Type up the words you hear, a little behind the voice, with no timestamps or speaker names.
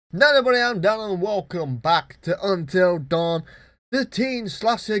Now everybody, I'm Dann and welcome back to Until Dawn, the teen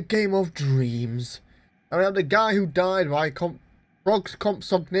slasher game of dreams. And we have the guy who died by frogs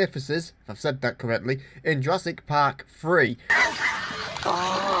compsognificus, if I've said that correctly, in Jurassic Park 3.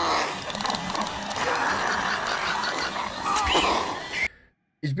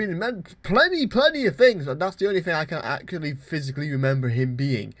 He's been in plenty of things, but that's the only thing I can actually physically remember him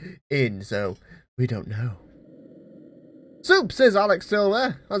being in, so we don't know. Soup, says Alex still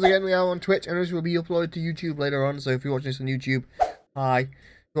there. As again, we are on Twitch, and this will be uploaded to YouTube later on, so if you're watching this on YouTube, hi. If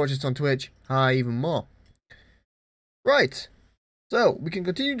you're watching this on Twitch, hi even more. Right, so we can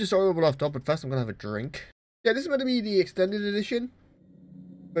continue the story where we left off, but first I'm going to have a drink. Yeah, this is meant to be the extended edition.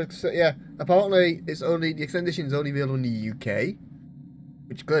 But yeah, apparently the extended edition is only available in the UK.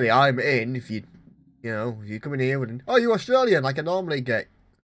 Which clearly I'm in, if you come in here with oh, you're Australian, like I normally get.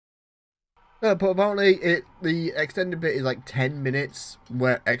 No, but apparently the extended bit is like 10 minutes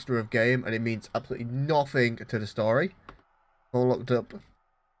where extra of game, and it means absolutely nothing to the story. All looked up.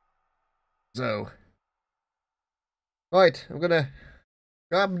 So, right, I'm gonna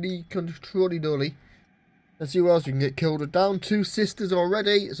grab the controlly dolly. Let's see who else we can get killed. Down 2 sisters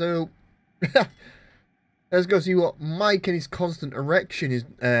already, so let's go see what Mike and his constant erection is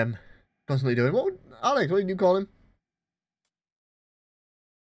constantly doing. Alex, what did you call him?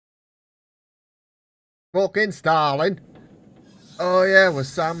 Fucking Starling. Oh yeah, we're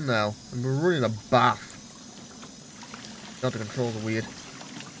Sam now. And we're running a bath. God, the controls are weird.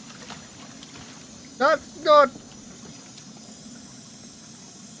 That's not...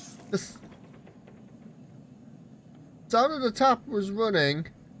 The sound of the tap was running.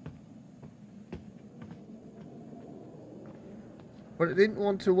 But it didn't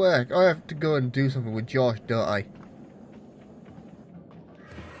want to work. I have to go and do something with Josh, don't I?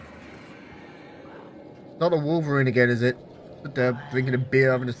 Not a Wolverine again, is it? Stood there drinking a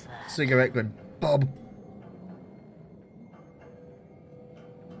beer, having a cigarette, going, Bob.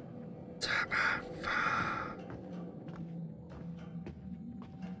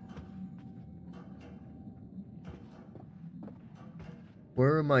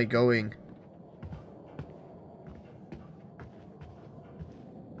 Where am I going?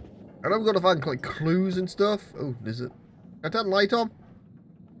 And I'm gonna find like clues and stuff. Oh, there's it. I turn the light on.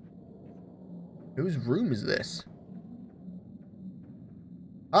 Whose room is this?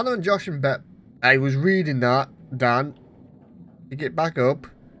 Hannah and Josh and Beth. I was reading that, Dan. You get back up.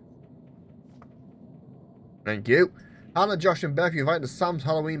 Thank you. Hannah, Josh and Beth, you're invited to Sam's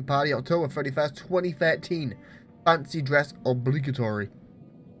Halloween party October 31st, 2013. Fancy dress obligatory.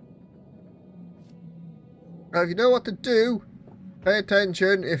 Now, if you know what to do, pay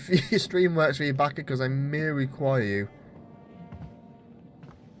attention if your stream works for your backer, because I may require you.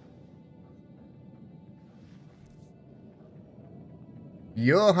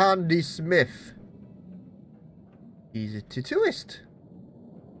 Johann D. Smith. He's a tattooist.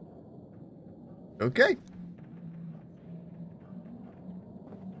 Okay.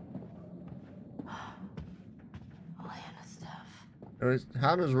 All Hannah's stuff. Oh, it's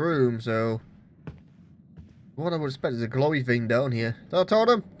Hannah's room, so what I would expect is a glowy thing down here. That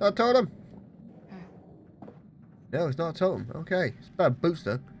totem? That totem? No, it's not a totem. Okay. It's about a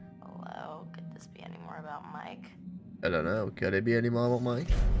booster. Hello, could this be any more about Mike? I don't know. Could it be any more about Mike?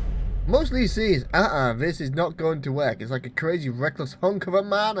 Mostly sees, this is not going to work. It's like a crazy reckless hunk of a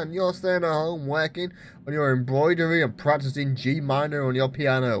man and you're staying at home working on your embroidery and practicing G minor on your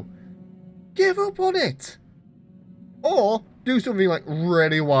piano. Give up on it! Or do something like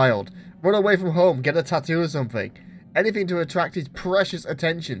really wild. Run away from home, get a tattoo or something. Anything to attract his precious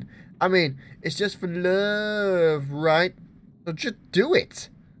attention. I mean, it's just for love, right? So just do it.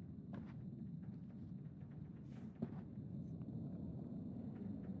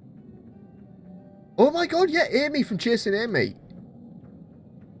 Oh my god, yeah, Amy from Chasing Amy.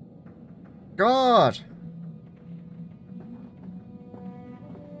 God.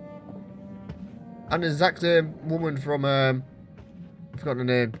 And the exact same woman from, I've forgotten her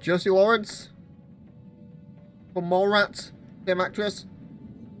name. Josie Lawrence? From Mallrats? Same actress?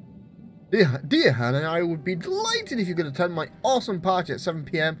 Dear Hannah, I would be delighted if you could attend my awesome party at 7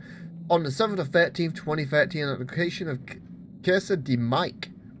 PM on the 7th of 13th, 2013 at the location of Casa de Mike,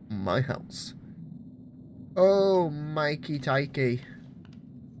 my house. Oh, Mikey Tikey.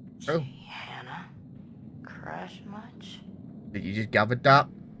 Oh. Gee, Hannah. Crush much? Did you just gather that?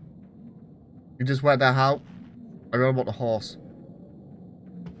 You just worked that out? I don't know about the horse.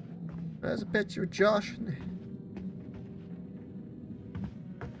 There's a picture of Josh.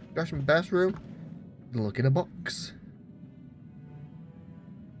 Josh and Beth's room. Look in a box.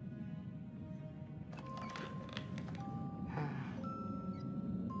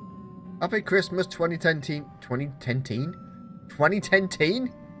 Happy Christmas 2010. 2010?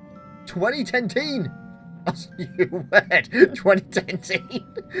 2010? 2010? That's a new word. 2010.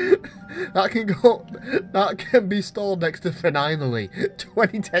 That can be stored next to finally.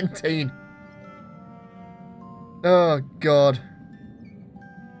 2010. Oh God.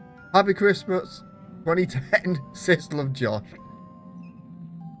 Happy Christmas 2010, Sister of Josh.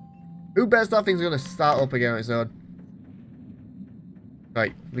 Who bets that thing's gonna start up again on its own?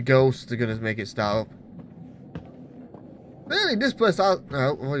 Right, the ghosts are gonna make it start up. Really, this place has...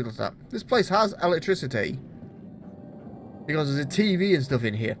 No, what is that? This place has electricity. Because there's a TV and stuff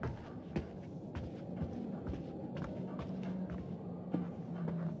in here.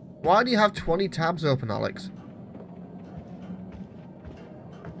 Why do you have 20 tabs open, Alex?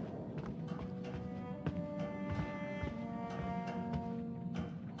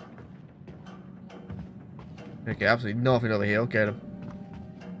 Okay, absolutely nothing over here. Okay, then.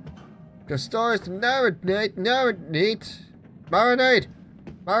 The stories to marinate.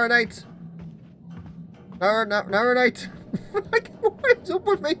 What is up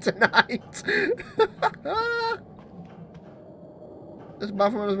with me tonight? This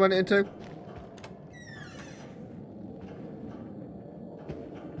bathroom I just went into.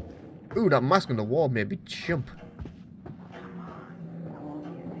 Ooh, that mask on the wall made me jump.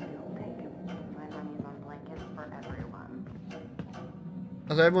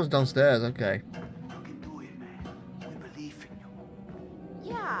 Oh, so everyone's downstairs, okay. You can do it, man. We believe in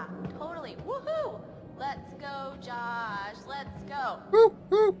you. Yeah, totally. Woohoo! Let's go, Josh. Let's go. Woo,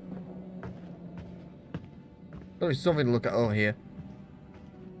 woo. There's something to look at over here.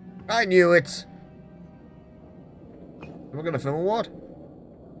 I knew it. We're gonna film a what?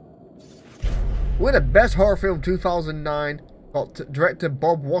 We're the best horror film 2009. Got director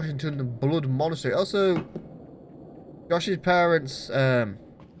Bob Washington and Blood Monastery. Also, Josh's parents, well,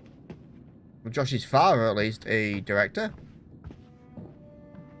 Josh's father at least, a director.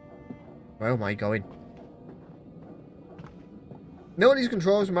 Where am I going? You know what these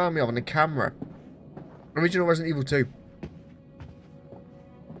controls remind me of on the camera? Original Resident Evil 2.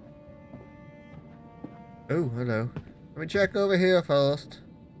 Oh, hello. Let me check over here first.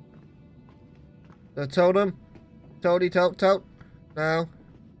 The totem? Toady, tote. No.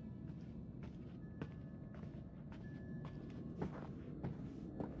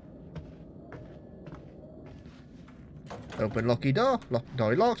 Open lucky door.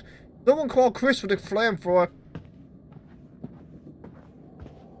 Door locked. Someone call Chris for the flamethrower.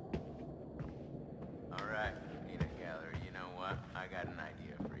 Alright, peanut gallery, you know what? I got an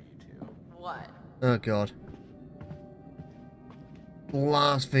idea for you two. What? Oh God.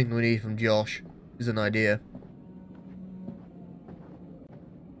 Last thing we need from Josh is an idea.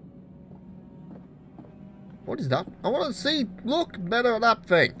 What is that? I want to see. Look better at that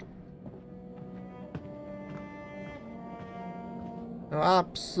thing. No,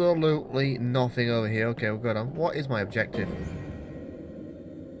 absolutely nothing over here. Okay, we'll go down. What is my objective?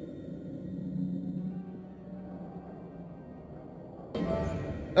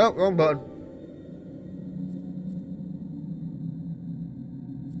 Oh, wrong button.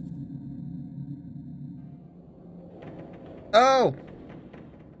 Oh!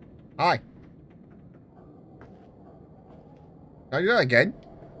 Hi. Can I do that again?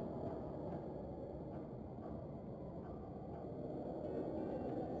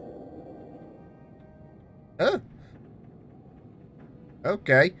 Oh.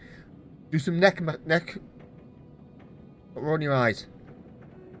 Okay. Do some neck. Run your eyes.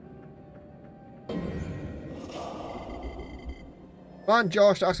 Man,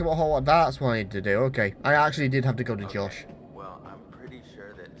 Josh asked me what that's what I need to do. Okay. I actually did have to go to Josh. Well, I'm pretty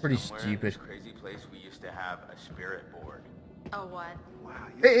sure that Pretty somewhere in this stupid. crazy place we used to have a spirit board. Oh, what? Wow,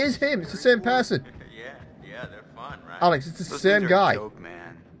 It is him. It's the same person. yeah, they're fun, right? Alex, it's the Those same things are a guy. joke,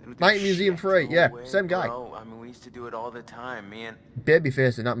 man. They don't do Night Museum shit. 3. No Yeah, way, same guy. bro. I mean, we used to do it all the time, man.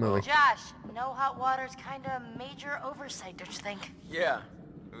 Babyface in that movie. Josh, no hot water's kind of major oversight, don't you think? Yeah.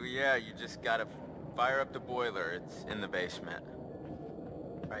 Oh, yeah, you just gotta fire up the boiler. It's in the basement.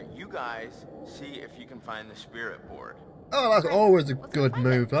 Right, you guys see if you can find the spirit board. Oh, that's always a Let's good find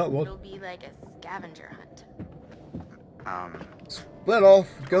move, it. that one. It'll be like a scavenger hunt. Split off,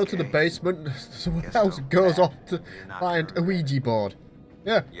 go to the Okay. basement, someone Guess else so. goes Yeah. off to You're not find gonna a Ouija board.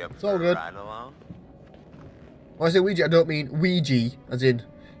 Yeah, Yep, it's all good. Right along. When I say Ouija, I don't mean Ouija, as in...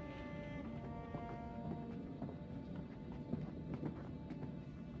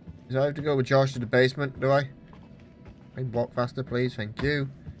 Do I have to go with Josh to the basement, do I? Can you walk faster, please? Thank you.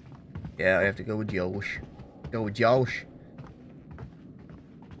 Yeah, I have to go with Josh. Go with Josh.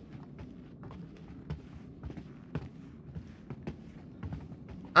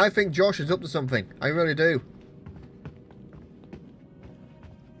 I think Josh is up to something. I really do.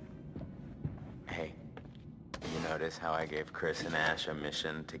 Hey, you notice how I gave Chris and Ash a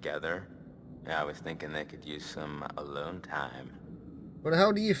mission together? Yeah, I was thinking they could use some alone time. But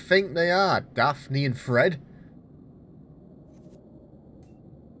how do you think they are, Daphne and Fred?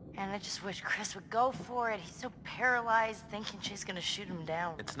 And I just wish Chris would go for it. He's so paralyzed thinking she's gonna shoot him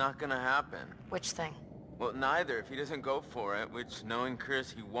down. It's not gonna happen. Which thing? Well, neither. If he doesn't go for it, which knowing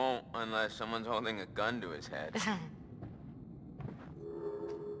Chris, he won't unless someone's holding a gun to his head.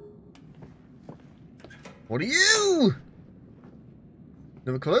 What are you?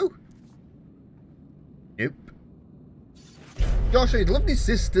 No clue? Nope. Josh and his lovely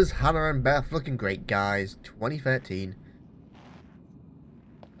sisters, Hannah and Beth, looking great, guys. 2013.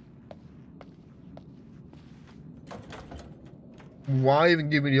 Why even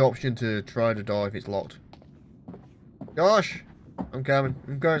give me the option to try the door if it's locked? Josh! I'm coming.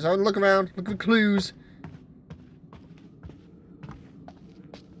 I'm going. So look around. Look for clues.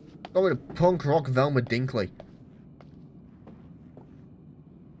 Go with a punk rock Velma Dinkley.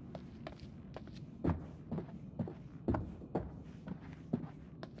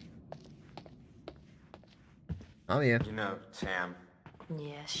 Oh yeah. You know, Sam,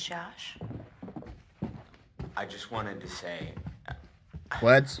 Yes, Josh? I just wanted to say,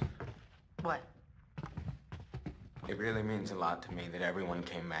 Words. What? it really means a lot to me that everyone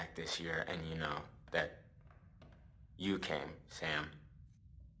came back this year, and you know, that you came, Sam.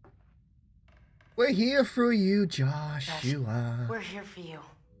 We're here for you, Josh. Josh, You are. We're here for you.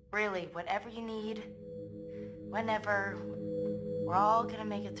 Really, whatever you need, whenever, we're all gonna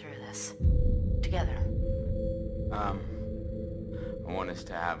make it through this. Together. I want us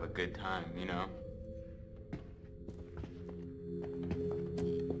to have a good time, you know?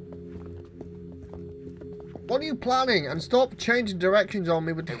 What are you planning? And stop changing directions on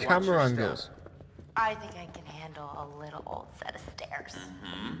me with the Hey, watch camera your angles. step. I think I can handle a little old set of stairs.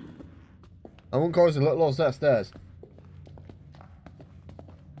 I won't call this a little old set of stairs.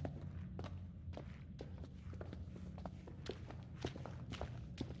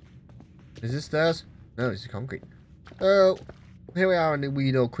 Is this stairs? No, this is concrete. Oh, here we are in the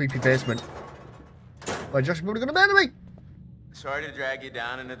weird old creepy basement. Where Josh is probably gonna murder me! Sorry to drag you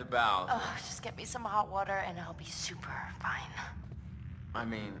down into the bowels. Oh, just get me some hot water and I'll be super fine. I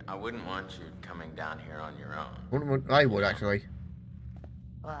mean, I wouldn't want you coming down here on your own. I would, actually.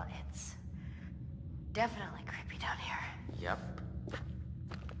 Well, it's definitely creepy down here. Yep.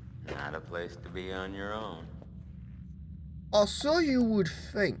 Not a place to be on your own. Or so you would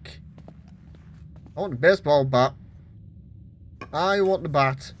think. I want the baseball bat. I want the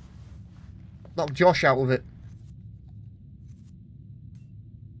bat. Knock Josh out with it.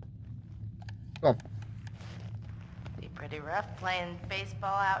 Go on. Be pretty rough playing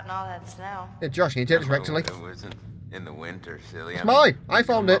baseball out in all that snow. Hey, Josh, can you take this rectally? It wasn't in the winter, silly. It's mine. I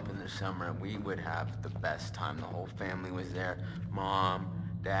found we'd it. come up in the summer, we would have the best time. The whole family was there. Mom,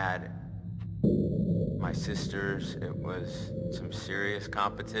 Dad, my sisters. It was some serious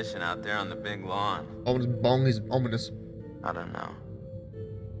competition out there on the big lawn. Ominous bong is ominous. I don't know.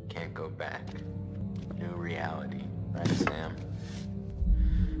 Can't go back. New reality, right, Sam?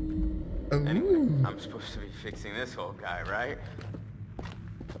 Anyway, Ooh. I'm supposed to be fixing this whole guy, right?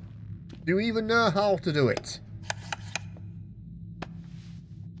 Do you even know how to do it?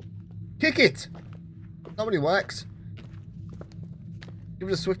 Kick it! Nobody works. Give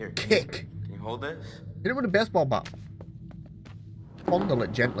it a swift Here, kick. Can you hold this? Hit it with a baseball bat. Fondle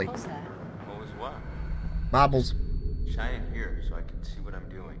it gently. What was that? What was what? Marbles. Shine it here so I can see what I'm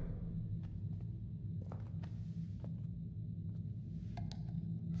doing.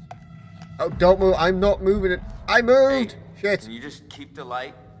 Oh, don't move. I'm not moving it. I moved! Hey, Shit. can you just keep the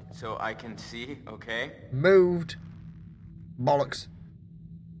light so I can see, okay? Moved. Bollocks.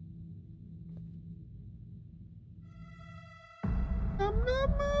 I'm not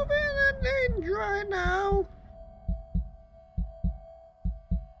moving it in right now.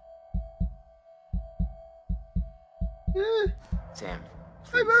 Sam,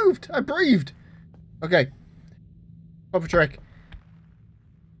 I moved. I breathed. Okay. Proper trick.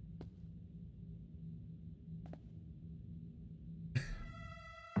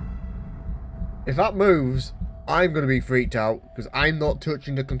 If that moves, I'm going to be freaked out because I'm not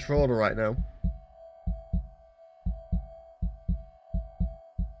touching the controller right now.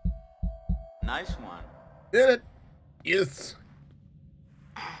 nice one. Did it. Yes.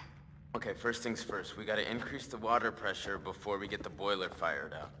 Okay, first things first. We gotta increase the water pressure before we get the boiler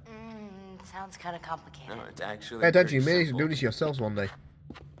fired up. Sounds kind of complicated. No, it's actually Pay attention. You pretty may need to simple. do this yourselves one day.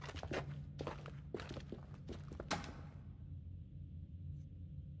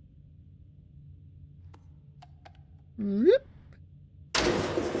 Whoop.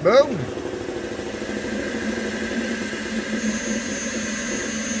 Boom.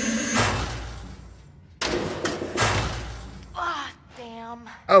 Ah, damn.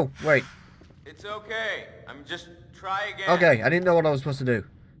 Oh, wait. It's okay. I'm just try again. Okay, I didn't know what I was supposed to do.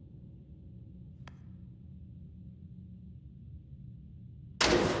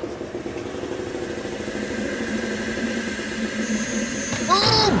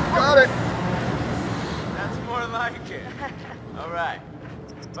 Boom! Got it. That's more like it. All right.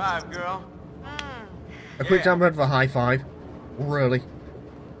 5, girl. A quick time run for a high five. Really?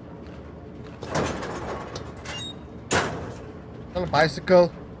 On a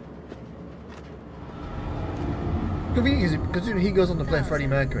bicycle. Convenient, because he goes on to play Freddie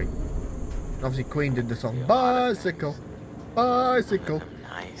Mercury. Obviously, Queen did the song Bicycle, Bicycle.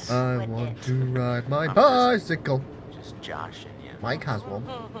 Nice. I want to ride my bicycle. Just joshing you. Mike has one.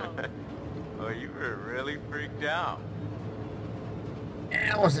 Oh, you were really freaked out.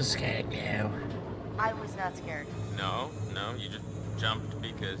 I wasn't scared, no. I was not scared. No, you just jumped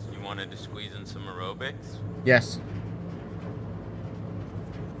because you wanted to squeeze in some aerobics? Yes.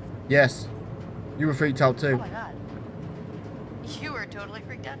 Yes. You were freaked out Oh too. my god. You were totally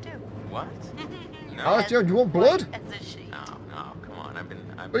freaked out too. What? No. Alex, do you want blood? As a sheet. No, come on. I've been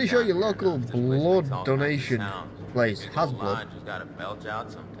Pretty sure down your here local enough to listen blood to all donation kinds of sounds. place Big has old blood. lodge has gotta belch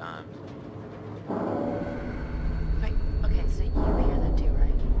out sometimes. Wait, okay, so you hear that too,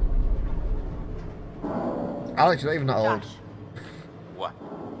 right? Alex, you're not even that old. Josh, What?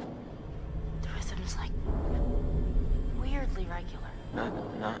 the rhythm's like weirdly regular.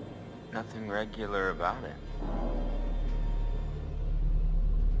 Nothing regular about it.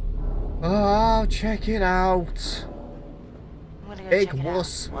 Oh, check it out. I'm gonna go Big check it out.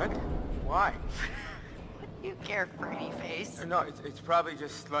 wuss. What? Why? You care, pretty face. No, it's probably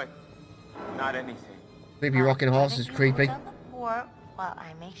just like not anything. Creepy rocking horse is Haven't you creepy. hold on the fort while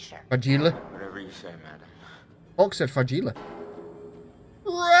I make sure. Fragile. Whatever you say, madam. Fox said fragile.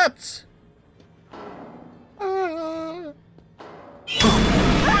 Rats! Ah.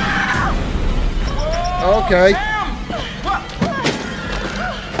 Okay.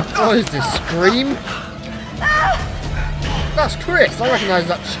 What is this, Scream? That's Chris. I recognise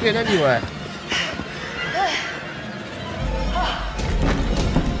that chin anywhere.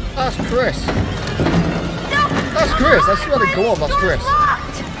 That's Chris. That's Chris. I swear to God, that's Chris.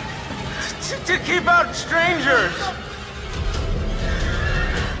 To keep out strangers.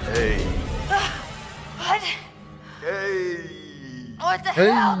 Hey. What? Hey. What the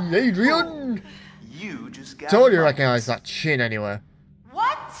hell? Hey, Adrian! You just got. Told you I recognise that chin anywhere.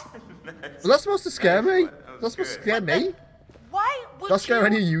 What? Was that supposed to scare me? That Was was that supposed to good. scare me? Why would Does that scare you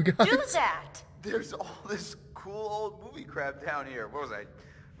any of you guys? do that? There's all this cool old movie crap down here. What was I?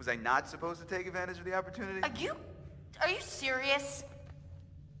 Was I not supposed to take advantage of the opportunity? Are you serious?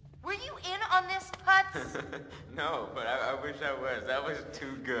 Were you in on this, Putz? No, but I wish I was. That was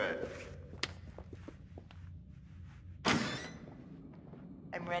too good.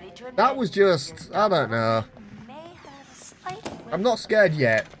 I'm ready to admit. That was just, I don't know. May have a slight I'm not scared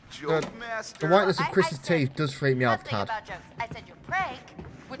yet. Joke The master. whiteness of I Chris's said teeth does freak me out, nothing tad. about jokes. I said your prank,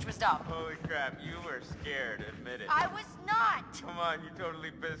 which was dumb. Holy crap, you were scared. Admit it. I was not. Come on, you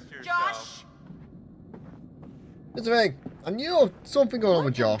totally pissed yourself. Josh. Here's the thing. I knew something going on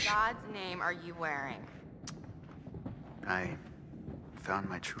with Josh. What in God's name are you wearing? I found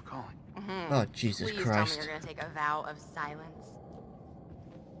my true calling. Oh, Jesus Please Christ. tell me you're gonna take a vow of silence.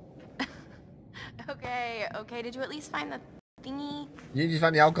 Okay. Did you at least find the thingy? You just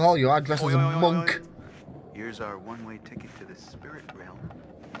find the alcohol? You are dressed as a monk. Here's our one-way ticket to the spirit realm.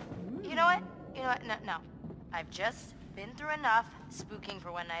 You know what? No. I've just been through enough spooking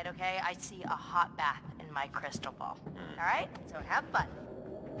for one night, okay? I see a hot bath in my crystal ball. All right? So have fun.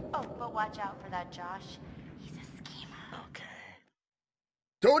 Oh, but watch out for that Josh. He's a schemer. Okay.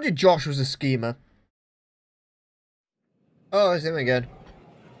 Told you Josh was a schemer. Oh, it's him again.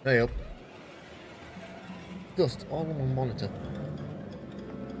 Hey up. Dust all on my monitor.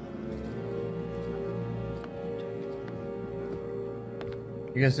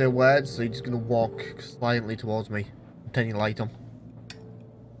 You're gonna say words, so you're just gonna walk silently towards me. Turn your light on.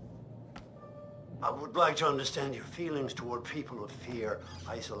 I would like to understand your feelings toward people of fear,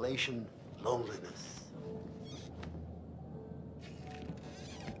 isolation, loneliness.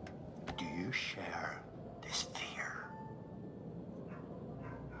 Do you share this fear?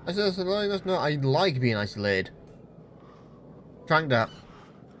 I said, that's not. I like being isolated. Trying that.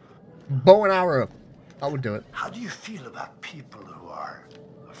 Bow and arrow. I would do it. How do you feel about people who are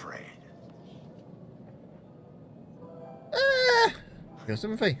afraid? Feel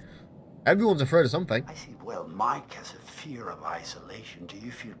sympathy. Everyone's afraid of something. I see. Well, Mike has a fear of isolation. Do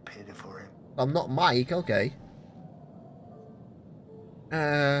you feel pity for him? I'm not Mike, okay.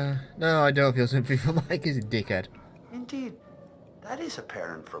 No, I don't feel sympathy for Mike. He's a dickhead. Indeed. That is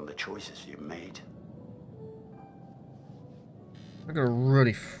apparent from the choices you made. I'm gonna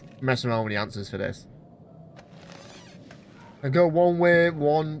really mess around with the answers for this. I go one way,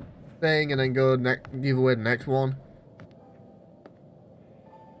 one thing, and then go the other way, the next one.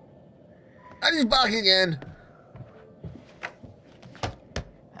 And he's back again.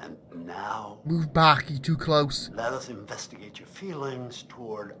 And now, Move back, you're too close. let us investigate your feelings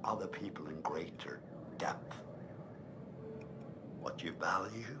toward other people in greater depth. What you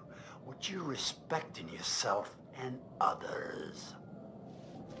value, what you respect in yourself and others.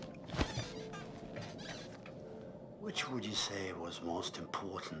 Which would you say was most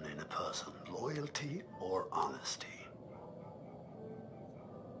important in a person, loyalty or honesty?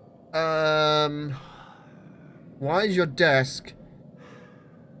 Why is your desk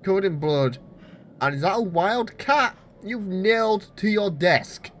covered in blood? And is that a wild cat you've nailed to your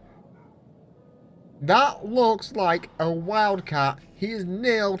desk? That looks like a wildcat he is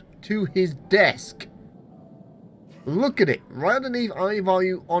nailed to his desk. Look at it, right underneath I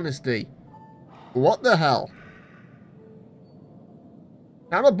value honesty. What the hell?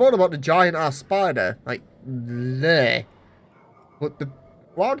 Now, I'm not bothered about the giant ass spider, like, there. But the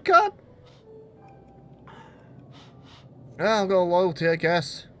wildcat? Yeah, I've got loyalty, I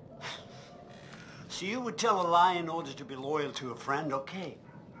guess. So you would tell a lie in order to be loyal to a friend, okay?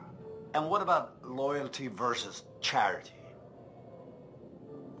 And what about loyalty versus charity?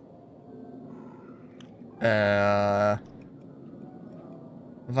 I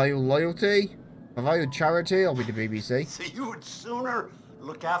value loyalty. I value charity. I'll be the BBC. So you would sooner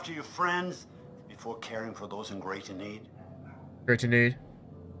look after your friends before caring for those in greater need? Greater need.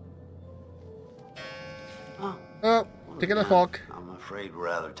 Huh. Oh, taking a clock. I'm afraid we're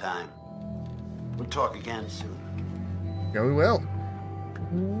out of time. We'll talk again soon. Yeah, we will.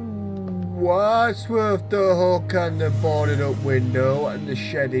 What's worth the hook and the boarded up window and the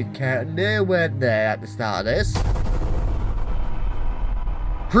shedded curtain? They weren't there at the start of this.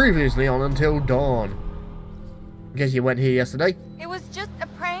 Previously on Until Dawn. In case you weren't here yesterday. It was just a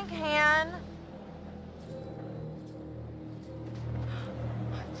prank, Han.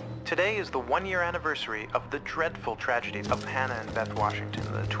 Today is the one-year anniversary of the dreadful tragedy of Hannah and Beth Washington,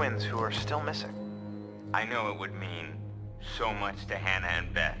 the twins who are still missing. I know it would mean so much to Hannah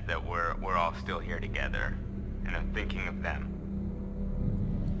and Beth that we're all still here together, and I'm thinking of them.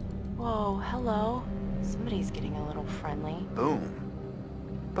 Whoa, hello. Somebody's getting a little friendly. Boom.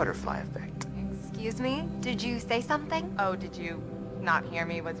 Butterfly effect. Excuse me? Did you say something? Oh, did you not hear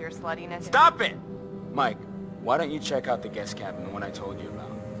me? Was your sluttiness? Stop it! Mike, why don't you check out the guest cabin, the one I told you about?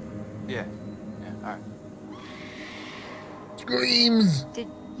 Yeah. Yeah, alright. Screams! Did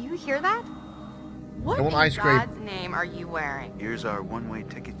you hear that? What I want in ice cream. God's name are you wearing? Here's our one-way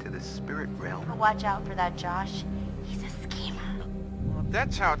ticket to the spirit realm. But watch out for that Josh. He's a schemer. Well,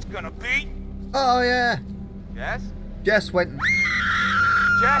 that's how it's gonna be. Oh yeah. Yes? Jess went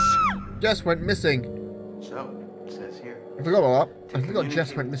missing. So, it says here. I forgot about that. To I forgot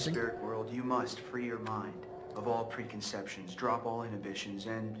Jess communicate went with the missing. spirit world, you must free your mind of all preconceptions, drop all inhibitions,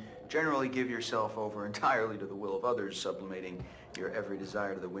 and generally give yourself over entirely to the will of others, sublimating your every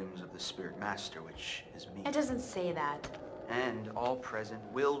desire to the whims of the spirit master, which is me. It doesn't say that. And all present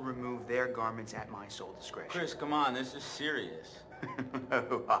will remove their garments at my sole discretion. Chris, come on, this is serious.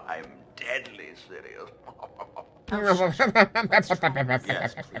 Oh, I'm deadly serious.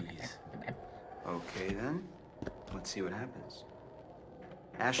 Yes, please. Okay then, let's see what happens.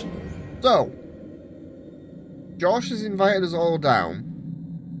 Ashley. So, Josh has invited us all down,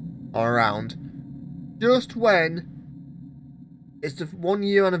 or around, just when it's the 1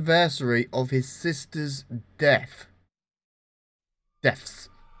 year anniversary of his sister's deaths.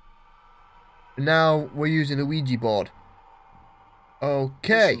 And now we're using a Ouija board.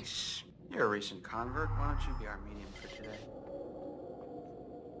 Okay. Since you're a recent convert, why don't you be our medium for today?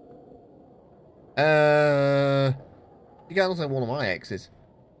 You guys look like one of my exes.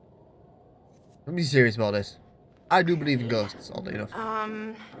 Let me be serious about this. I do believe in ghosts, oddly enough.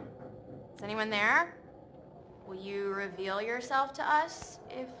 Is anyone there? Will you reveal yourself to us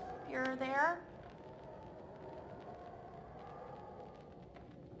if you're there?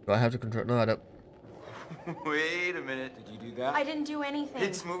 Do I have to control? No, I don't. Wait a minute. Did you do that? I didn't do anything.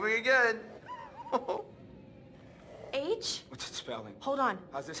 It's moving again. H? What's it spelling? Hold on.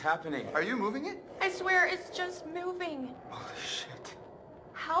 How's this happening? Are you moving it? I swear it's just moving. Holy shit.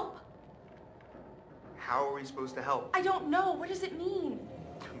 Help? How are we supposed to help? I don't know. What does it mean?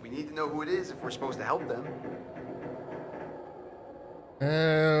 We need to know who it is if we're supposed to help them.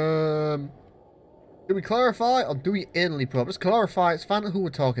 Do we clarify or do we anally probe? Let's clarify. It's find out who we're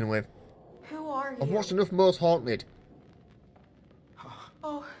talking with. Who are you? I've watched enough Most Haunted.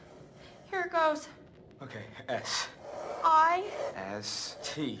 Oh, here it goes. Okay, S. I. S.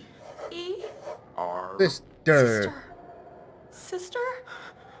 T. E. R. Sister. Sister?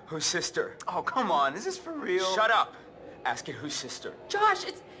 Whose sister? Oh, come on. Is this for real? Shut up! Ask it whose sister. Josh,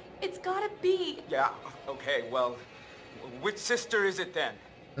 it's gotta be. Yeah, okay, well, which sister is it then?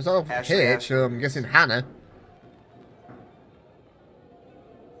 There's not a Ashley, Kate, so I'm guessing Hannah.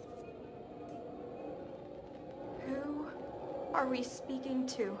 Who are we speaking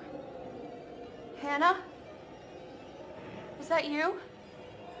to? Hannah? Is that you?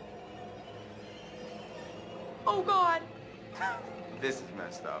 Oh God. This is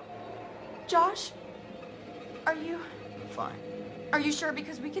messed up. Josh? Are you Fine. sure?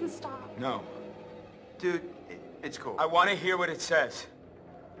 Because we can stop. No. Dude, it's cool. I want to hear what it says.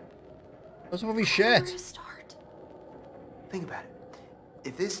 That's what we Where shared. to start? Think about it.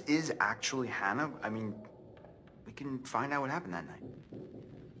 If this is actually Hannah, I mean, we can find out what happened that night.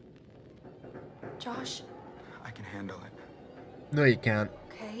 Josh? I can handle it. No, you can't.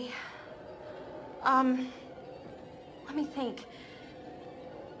 Okay. Let me think.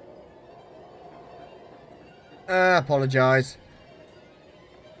 Apologize.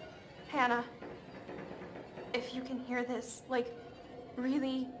 Hannah, if you can hear this, like,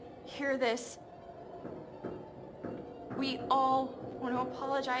 really hear this, we all want to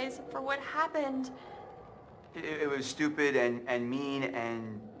apologize for what happened. It was stupid and mean,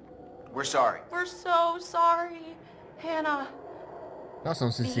 and we're sorry. We're so sorry, Hannah. That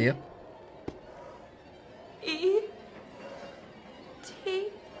sounds sincere. E. T.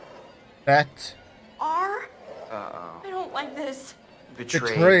 Bet. R. Uh-oh. I don't like this.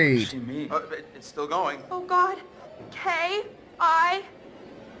 Betrayed. She mean? It's still going. Oh God. K. I.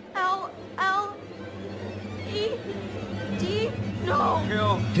 L. L. E. D. No.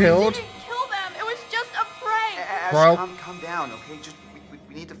 Killed. We didn't kill them. It was just a prank. Bro. Calm down, okay? Just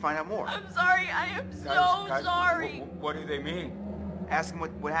we need to find out more. I'm sorry. I am Guys, sorry. What do they mean? Ask them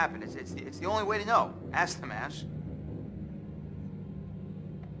what happened. It's the only way to know. Ask them, Ash.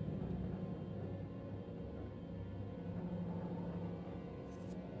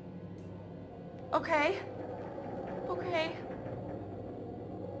 Okay. Okay.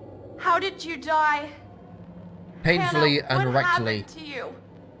 How did you die? Painfully Hannah, and what rectally. happened to you?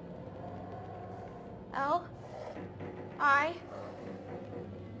 L. I.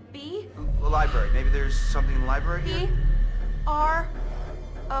 B. The library. Maybe there's something in the library B. here? R.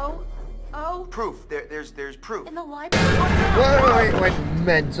 O. O. Proof. There's proof. In the library. Oh, no. Wait,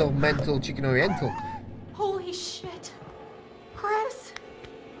 mental, chicken oriental. Holy shit. Chris.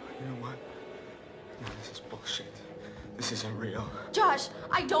 You know what? No, this is bullshit. This isn't real. Josh,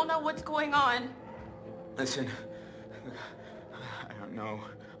 I don't know what's going on. Listen,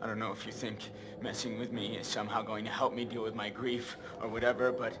 I don't know if you think messing with me is somehow going to help me deal with my grief or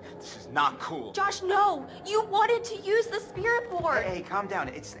whatever, but this is not cool. Josh, no! You wanted to use the spirit board! Hey, calm down.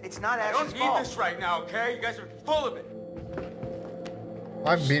 It's not I Ash's don't fault. need this right now, okay? You guys are full of it.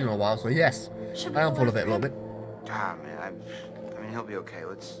 I haven't been in a while, so yes. Should I am we full of alert it a little him? bit. Ah, man. I mean, he'll be okay.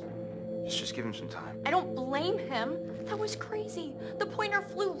 Let's just give him some time. I don't blame him. That was crazy. The pointer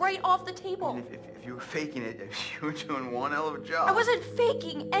flew right off the I table. mean, if you were faking it, you were doing one hell of a job. I wasn't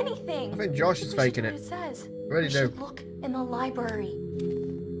faking anything. I think Josh is We should faking do it. what it says. Really We do. should look in the library.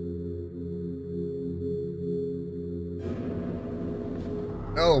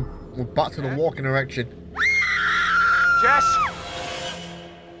 Oh, we're back to the walking erection. Jess!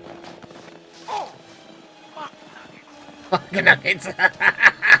 Fucking nuggets.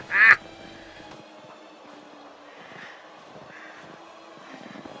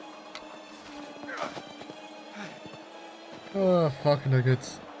 Oh, fucking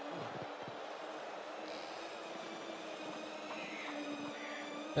nuggets.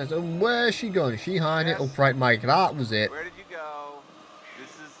 So where's she going? She hiding it upright, Mike. That was it. Where did you go?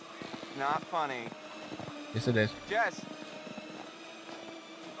 This is not funny. Yes, it is. Jess!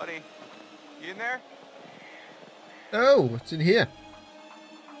 Buddy, you in there? Oh, what's in here?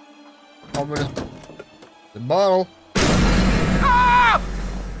 Ominous. The bottle. Ah!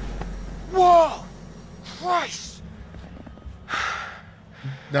 Whoa! Christ!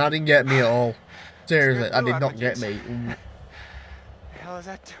 That didn't get me at all. Seriously, that did not get me. What the hell is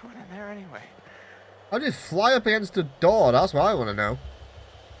that doing in there anyway? I just fly up against the door. That's what I want to know.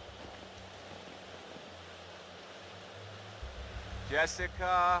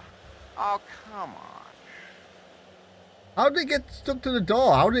 Jessica? Oh, come on. How did it get stuck to the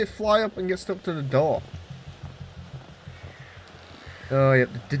door? How did it fly up and get stuck to the door? Oh, yep.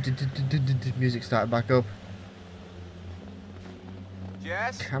 The music started back up.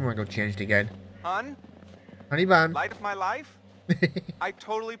 Jess? Camera got changed again. Hun? Honey bun. Light of my life? I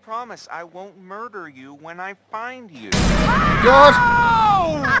totally promise I won't murder you when I find you. God!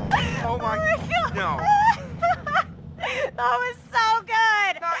 Oh my... No. That was so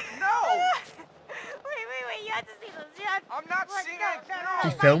good! No! Wait, you have to see this. I'm not seeing it. She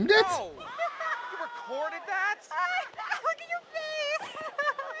filmed it? No. You recorded that? Look at your face!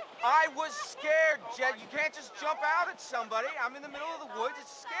 I was scared, Jed. You can't just jump out at somebody. I'm in the middle of the woods.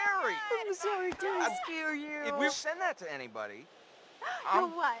 It's scary. I'm sorry to scare you. If we send that to anybody, You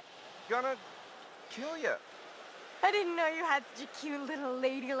I'm what? gonna kill you. I didn't know you had such a cute little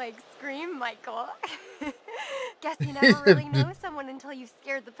ladylike scream, Michael. Guess you never really know someone until you've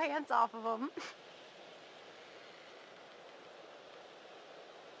scared the pants off of them.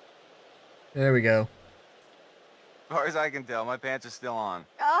 There we go. As far as I can tell, my pants are still on.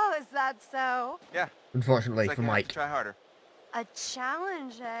 Oh, is that so? Yeah. Unfortunately Looks for like I have Mike. to try harder. A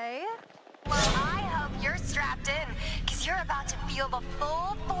challenge, eh? Well, I hope you're strapped in, because you're about to feel the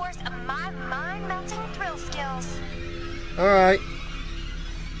full force of my mind-melting thrill skills. Alright.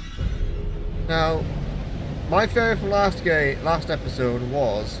 Now, my favourite from last episode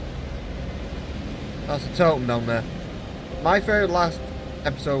was... That's a totem down there. My favourite last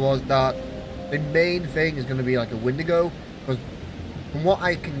episode was that the main thing is going to be like a Wendigo, because from what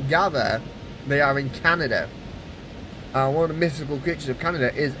I can gather, they are in Canada. One of the mythical creatures of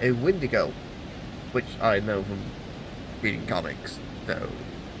Canada is a Wendigo, which I know from reading comics. So,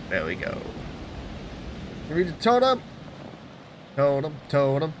 there we go. Read the totem. Totem,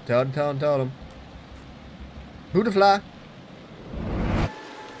 totem, totem, totem, totem. Who to fly?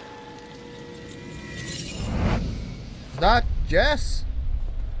 Is that Jess?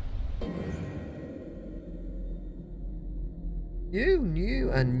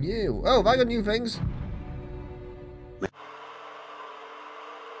 New and new. Oh, have I got new things?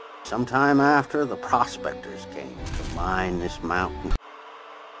 Sometime after, the prospectors came to mine this mountain.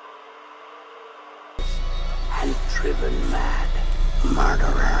 And driven mad,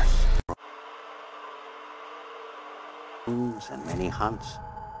 murderers. And many hunts.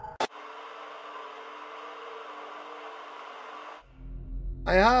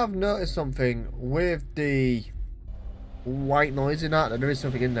 I have noticed something with the white noise in that there is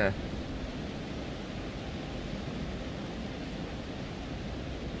something in there.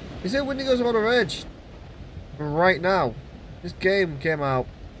 Is it Wendigos on the Ridge? Right now. This game came out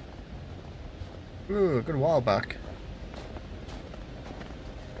a good while back.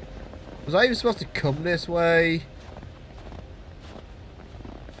 Was I even supposed to come this way?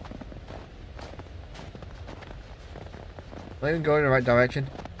 Am I even going in the right direction?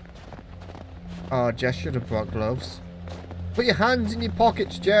 Oh, Jess should have brought gloves. Put your hands in your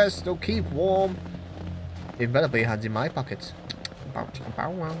pockets, Jess. They'll keep warm. Even better, put your hands in my pockets.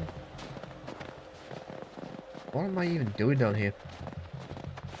 What am I even doing down here?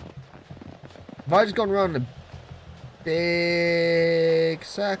 Have I just gone around a big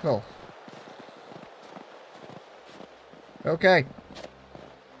circle? Okay.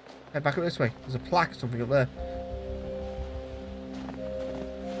 Head back up this way. There's a plaque or something up there.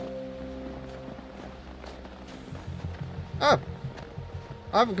 Oh.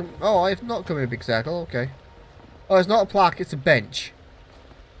 I haven't come. Oh, I've not come in a big circle. Okay. Oh, it's not a plaque, it's a bench.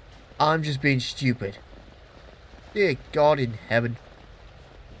 I'm just being stupid. Dear God in heaven.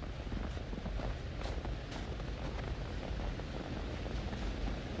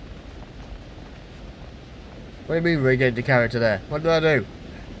 What do you mean we're getting the character there? What did I do?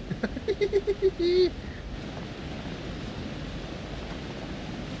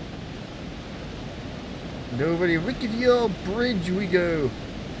 Nobody, rickety old bridge we go.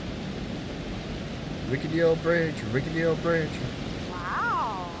 Rickety old bridge, rickety old bridge.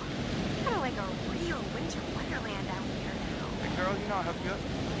 Wow. Kind of like a real winter wonderland out here now. Hey, girl, you know how to help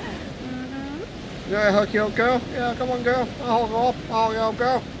Mm-hmm. Yeah, hook you up, girl. Yeah, come on, girl. I'll hook up. Oh, yeah,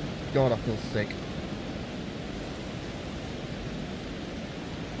 girl. God, I feel sick.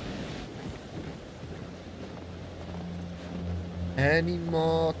 Any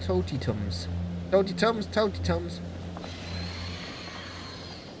more toty tums? Toty tums, toty tums. What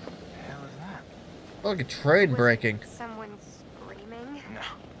the hell is that? Like a train breaking. Someone screaming?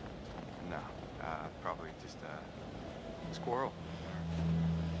 No, probably just a squirrel.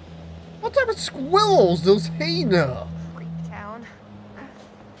 What type of squirrels does he know? Freak town.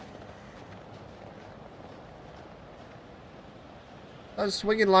 That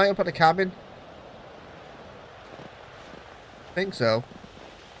swinging light up at the cabin. Think so.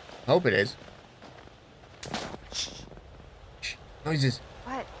 Hope it is. Shh. Noises.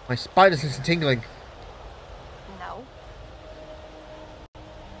 What? My spider sense is tingling. No.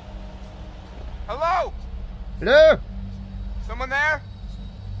 Hello? Hello? Someone there?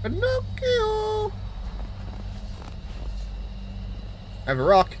 Pinocchio! I have a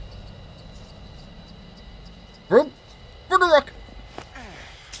rock. Room for the rock.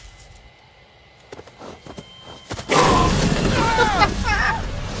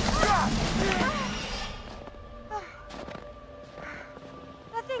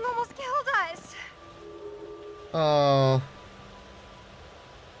 That thing almost killed us. Oh.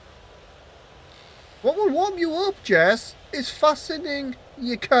 What will warm you up, Jess, is fastening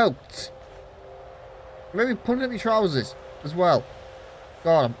your coat. Maybe pulling up your trousers as well.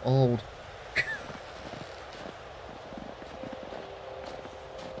 God, I'm old.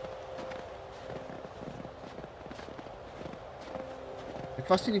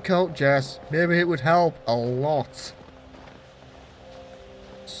 Fasten your coat, Jess. Maybe it would help a lot.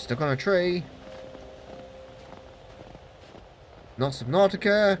 Stuck on a tree. Not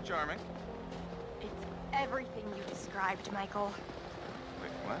Subnautica. Charming. It's everything you described, Michael.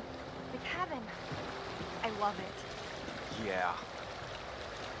 Wait, what? The cabin. I love it. Yeah.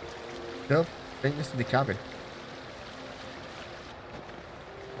 No, I think this is the cabin.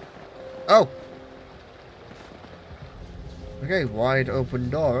 Oh! Okay, wide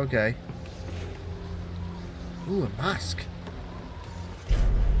open door, okay. Ooh, a mask.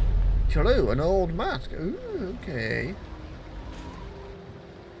 Hello, an old mask. Ooh, okay.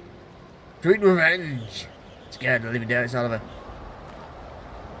 Sweet revenge! Scared the living daylights out of her.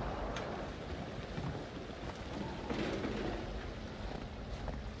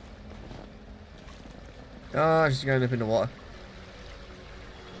 Ah, she's going up in the water.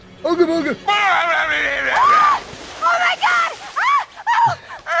 Ooga booga! Oh my god!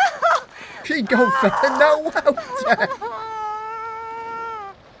 She go for no water!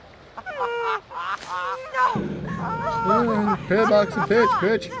 Pillbox and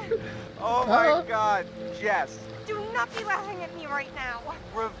pitch. Oh my god, Jess. Do not be laughing at me right now.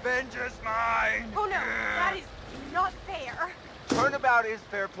 Revenge is mine. Oh no, that is not fair. Turnabout is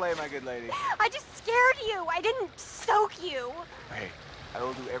fair play, my good lady. I just scared you. I didn't soak you. Hey, I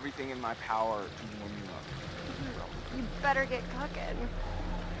will do everything in my power to warm you up. You better get cooking.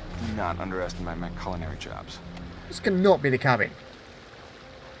 Do not underestimate my culinary chops. This cannot be the cabin.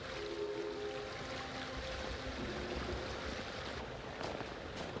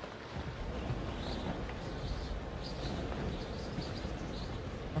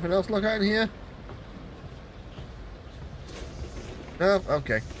 Nothing else to look at in here? No?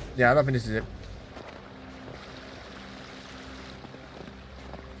 Okay. Yeah, I don't think this is it.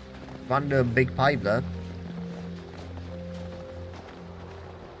 Random big pipe there.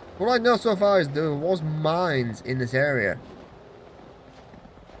 All I know so far is there was mines in this area.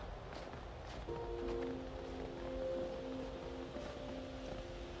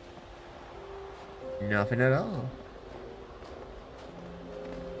 Nothing at all.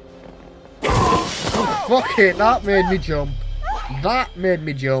 Oh, fuck it, that made me jump. That made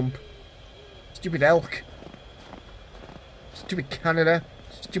me jump. Stupid elk. Stupid Canada.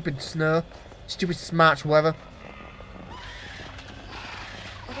 Stupid snow. Stupid March weather.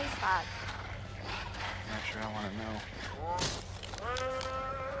 What is that? Not sure I want to know.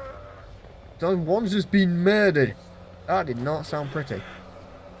 Someone's just been murdered. That did not sound pretty.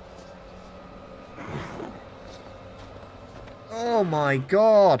 Oh my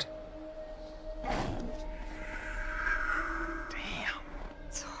god.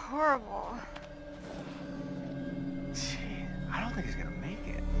 It's horrible. Gee, I don't think he's gonna make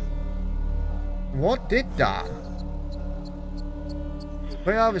it. What did that?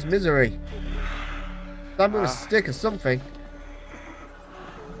 Bring out of his misery. Stab him with a stick or something.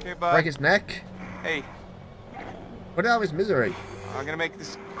 Okay, bud. Break his neck. Hey, Put out of his misery. I'm gonna make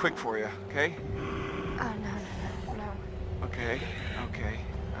this quick for you, okay? Oh, no. Okay.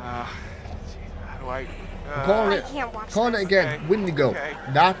 Gee, how do I... I'm calling I it. can't watch Calling it this. again. Okay. Wendigo. Okay.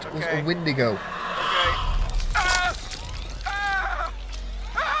 That was a Okay. Wendigo. Okay.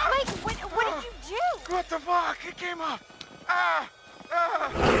 Mike, what did you do? What the fuck? It came up.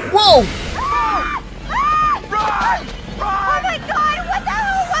 Whoa! Run! Oh my god, what the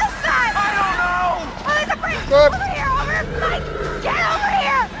hell was that? I don't know! Oh, there's a bridge! Look. Over here! Mike, get over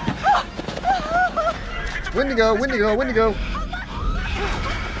here! Wendigo.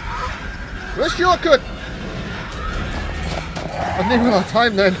 Where's shortcut? I didn't even have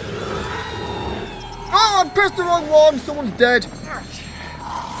time then. Oh, I pressed the wrong one. Someone's dead.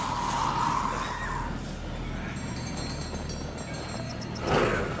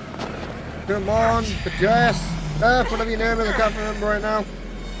 Come on, the Jess. Whatever your name is, I can't remember right now.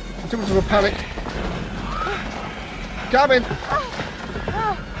 I'm too much of a panic. Coming.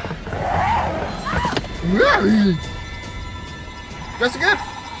 Jessica?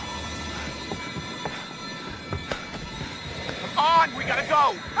 Come on, we gotta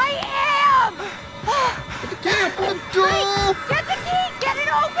go! I am! Get the key, open the door! Get the key! Get it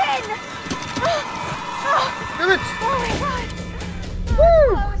open! Do it! Oh my god!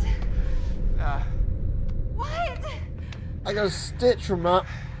 Woo! What? I got a stitch from that.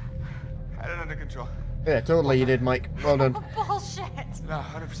 Had it under control. Yeah, totally you did, Mike. Well done. Bullshit! No,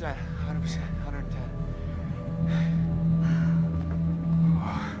 100%, 110.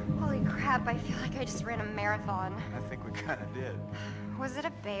 Holy crap, I feel like I just ran a marathon. I think we kinda did. Was it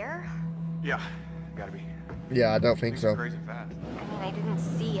a bear? Yeah, gotta be. Yeah, I don't think Things are so. crazy fast. I mean, I didn't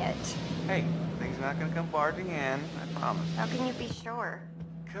see it. Hey, things are not gonna come barging in, I promise. How can you be sure?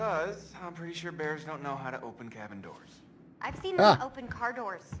 Cause I'm pretty sure bears don't know how to open cabin doors. I've seen them open car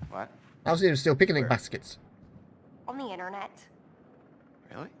doors. What? I've seen him steal picnic baskets. On the internet.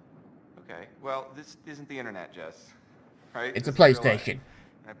 Really? Okay. Well, this isn't the internet, Jess. Right? It's a This is real life. PlayStation.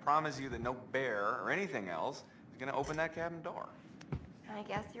 And I promise you that no bear or anything else is gonna open that cabin door. I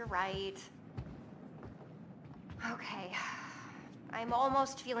guess you're right. Okay. I'm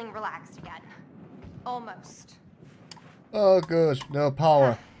almost feeling relaxed again. Almost. Oh, good. No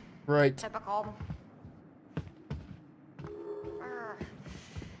power. Right. Typical.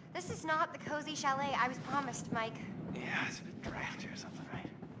 This is not the cozy chalet I was promised, Mike. Yeah, it's a bit drafty or something, right?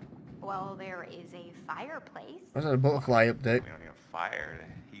 Well, there is a fireplace. What's that, a butterfly update? We don't need a fire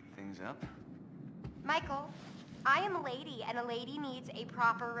to heat things up. Michael, I am a lady, and a lady needs a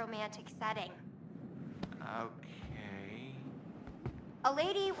proper romantic setting. Okay. A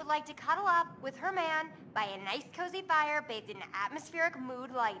lady would like to cuddle up with her man by a nice cozy fire bathed in atmospheric mood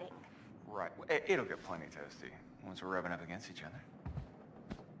lighting. Right. Well, it'll get plenty toasty once we're rubbing up against each other.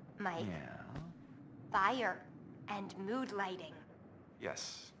 Mike, Yeah. fire and mood lighting.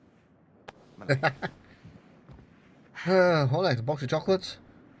 Yes. What next? A box of chocolates?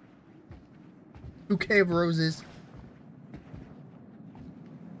 Bouquet of roses?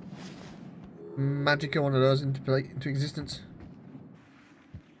 Magic one of those into existence.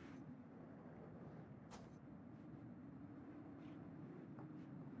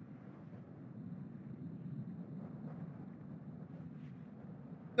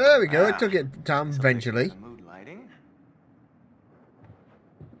 There we go, it took it down eventually. Mood lighting.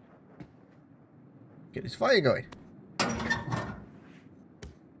 Get this fire going.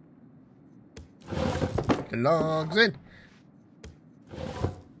 The logs in.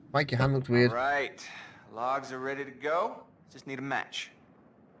 Mike, your hand looks weird. All right. Logs are ready to go. Just need a match.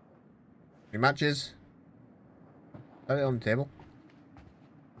 Any matches? Put it on the table.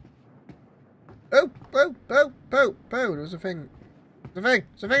 Oh, oh, oh, oh, oh, there was a thing. There's a thing,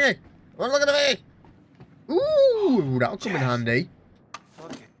 it's a thingy. Oh, look at the thingy. Ooh, that'll come in handy.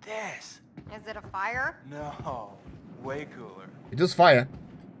 Look at this. Is it a fire? No. Way cooler. It does fire.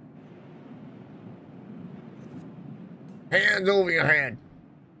 Hands over your head.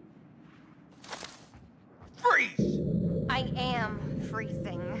 Freeze! I am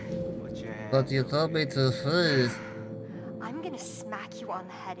freezing. Put your hands But you over told me your to freeze. I'm gonna smack you on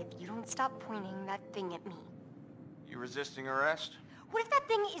the head if you don't stop pointing that thing at me. You resisting arrest? What if that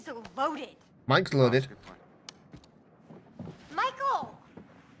thing is loaded? Mike's loaded. Good point. Michael!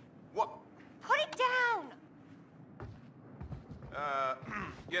 What? Put it down!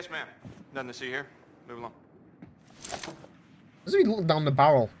 Yes, ma'am. Nothing to see here. Move along. Does he look down the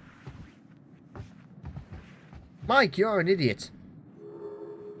barrel? Mike, you're an idiot.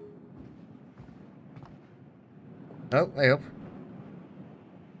 Oh, hey up.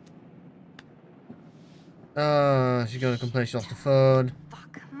 She's gonna complain she lost the phone.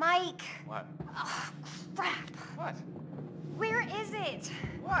 Fuck, Mike! What? Oh, crap! What? Where is it?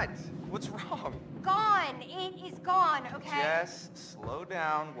 What? What's wrong? Gone! It is gone, okay? Jess, slow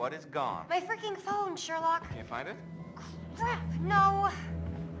down. What is gone? My freaking phone, Sherlock. Can't find it? Crap, no.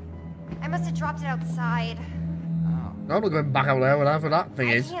 I must have dropped it outside. Oh. I'm not going back out there whatever that thing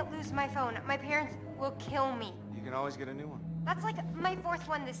I is. can't lose my phone. My parents will kill me. You can always get a new one. That's like my 4th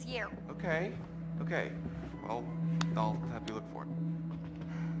one this year. Okay. Okay. Well, I'll have you look for it.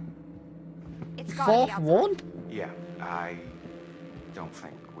 It's gotta be Fourth outside. one? Yeah, I don't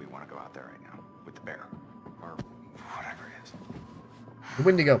think we want to go out there right now with the bear. Or whatever it is. The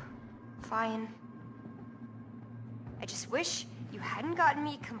Wendigo. Fine. I just wish you hadn't gotten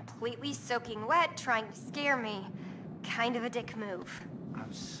me completely soaking wet trying to scare me. Kind of a dick move.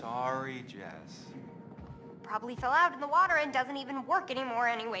 I'm sorry, Jess. probably fell out in the water and doesn't even work anymore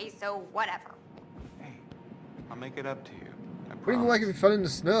anyway, so whatever. Hey, I'll make it up to you. I Wouldn't even like if it fell in the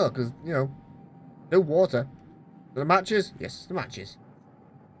snow, because, you know, no water. The matches? Yes, the matches.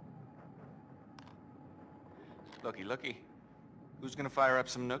 Looky. Who's gonna fire up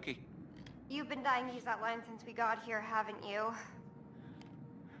some nookie? You've been dying to use that line since we got here, haven't you?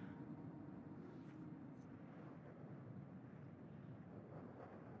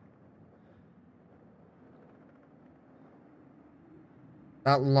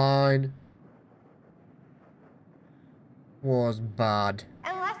 That line was bad.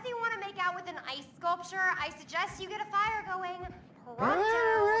 Unless you want to make out with an ice sculpture, I suggest you get a fire going. Pronto.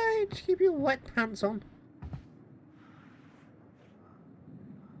 Alright, keep your wet pants on.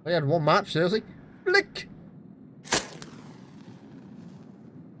 I had one match, seriously. Blick!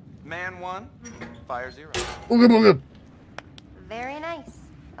 Man 1, fire 0. Ooga booga! Very nice.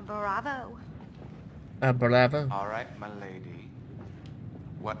 Bravo. Bravo. All right, my lady.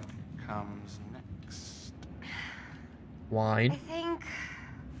 What comes next? Wine. I think...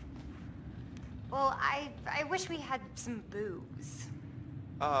 Well, I wish we had some booze.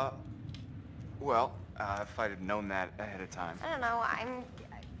 Well, if I'd have known that ahead of time. I don't know, I'm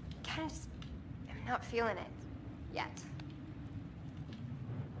kind of just... I'm not feeling it. Yet.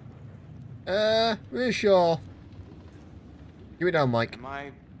 Really sure. Give it down, Mike. Am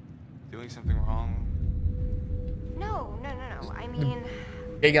I doing something wrong? No. I mean...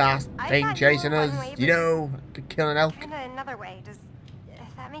 Big ass I thing thought you chasing were one us, way, you but know, to kill an elk. Kinda another way.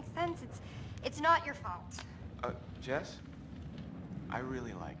 If that makes sense, it's not your fault. Jess? I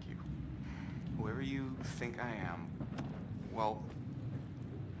really like you. Whoever you think I am, well,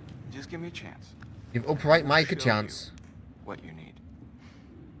 just give me a chance. Give upright Mike a Show chance. you what you need.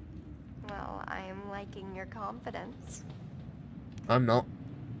 Well, I am liking your confidence. I'm not.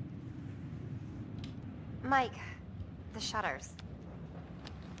 Mike, the shutters.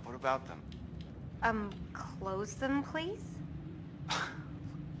 What about them? Close them, please?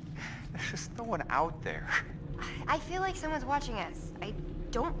 There's just no one out there. I feel like someone's watching us. I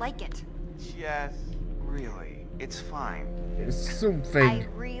don't like it. Jess, really, it's fine. There's I something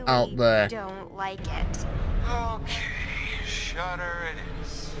really out there. don't like it. Okay, shutter it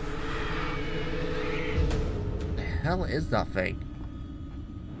is. What the hell is that thing?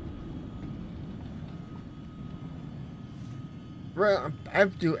 Right, I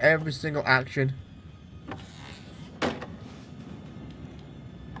have to do every single action.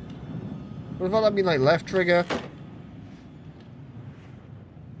 What about that mean like left trigger?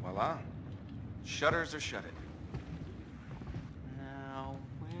 Voila. Shutters are shuttered. Now,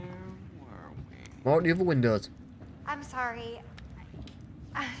 where were we? More the other windows. I'm sorry.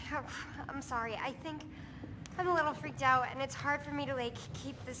 I'm sorry. I think I'm a little freaked out, and it's hard for me to, like,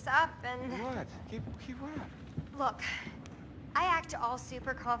 keep this up, and... What? Keep what? Look, I act all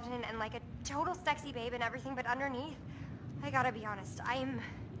super confident and like a total sexy babe and everything, but underneath, I gotta be honest, I'm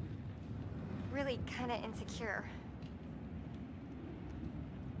really kind of insecure.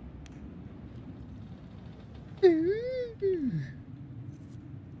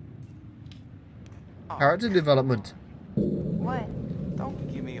 Character development. What?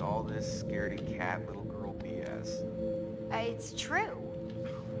 Don't give me all this scaredy cat little girl BS. It's true.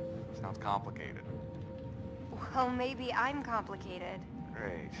 Sounds complicated. Well, maybe I'm complicated.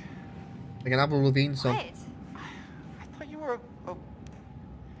 Great. Like an Avril Lavigne song. What? I thought you were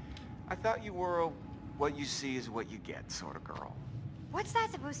I thought you were a what you see is what you get sort of girl. What's that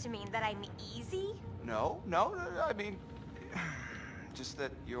supposed to mean? That I'm easy? No, I mean, just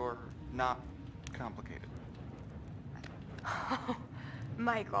that you're not complicated.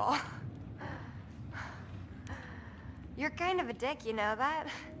 Michael. You're kind of a dick, you know that?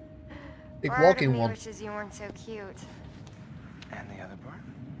 Big Part walking of me one. wishes you weren't so cute. And the other part?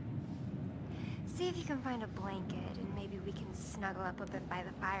 See if you can find a blanket and maybe we can snuggle up a bit by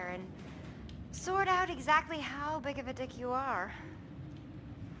the fire and sort out exactly how big of a dick you are.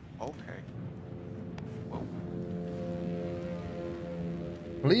 Okay. Well,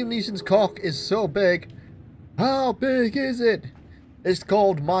 Liam Neeson's cock is so big. How big is it? It's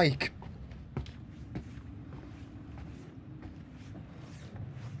called Mike.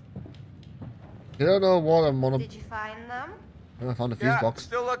 I don't know what I'm on. Did you find them? I found a fuse box.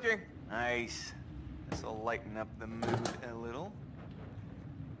 Still looking. Nice. This'll lighten up the mood a little.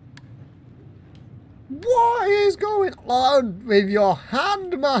 What is going on with your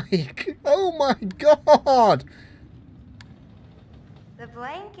hand, Mike? Oh my god! The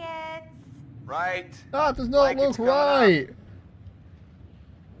blankets. Right. That does not Blanket's look coming right.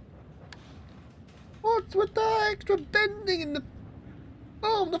 What's with the extra bending in the...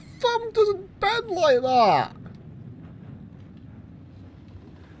 Oh, the thumb doesn't bend like that.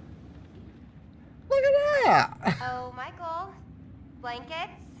 Look at that. Oh, Michael.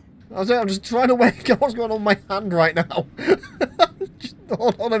 Blankets? I'm just trying to work out what's going on with my hand right now. Just,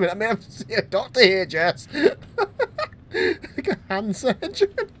 hold on a minute. I may have to see a doctor here, Jess. Like a hand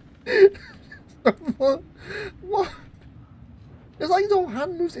surgeon. What? It's like your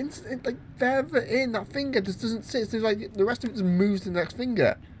hand moves like further in. That finger just doesn't sit. So like the rest of it just moves to the next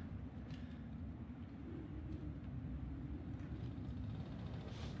finger.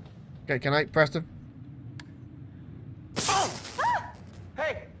 Okay, can I press them? Oh!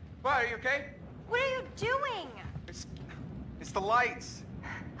 Hey, what? Are you okay? What are you doing? It's the lights.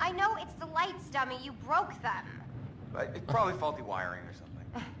 I know it's the lights, dummy. You broke them. It's probably faulty wiring or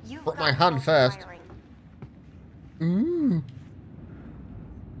something. You've Put got my hand faulty first. wiring. Ooh.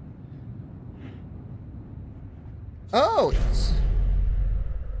 Oh, it's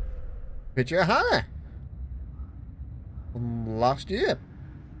picture of Hannah from last year.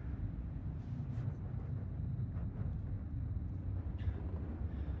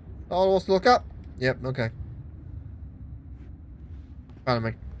 Oh, wants to look up? Yep, okay. Follow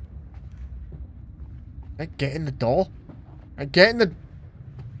me. I get in the door. I get in the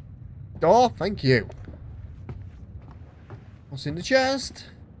door. Thank you. What's in the chest?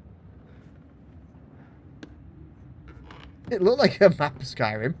 It looked like a map of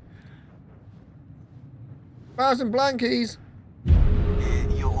Skyrim. Bars and blankies.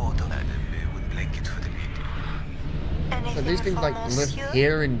 So these things like live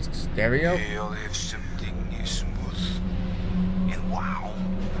here in stereo. Wow.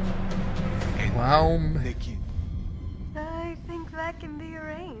 I think that can be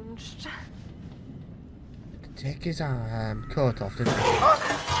arranged. Take his coat off, didn't he?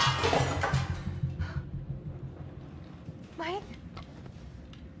 Mike?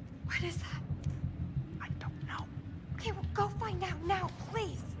 What is that? I don't know. Okay, well, go find out now,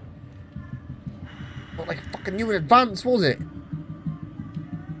 please. Not like I fucking knew in advance, was it?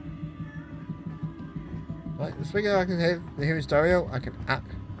 Right, speaking of I can hear in stereo, I can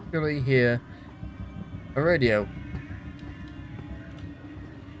actually hear a radio.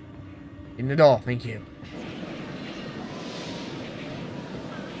 In the door, thank you.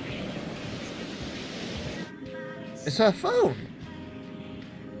 It's her phone.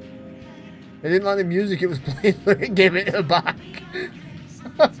 They didn't like the music it was playing, so it gave it her back.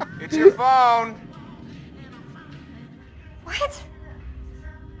 It's your phone. What?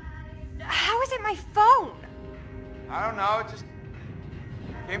 How is it my phone? I don't know. It just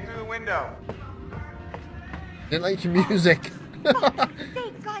came through the window. Didn't like your music.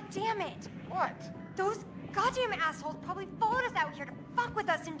 Hey, God damn it! What? Those goddamn assholes probably followed us out here to fuck with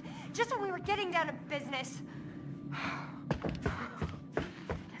us, and just when we were getting down to business.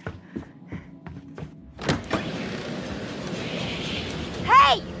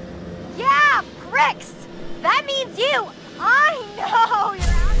 Hey! Yeah, pricks! That means you! I know you're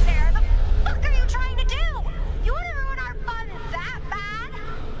out there! The fuck are you trying to do? You wanna ruin our fun that bad?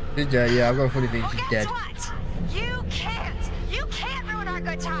 Yeah, I've got a funny feeling she's dead. Guess what? You can't ruin our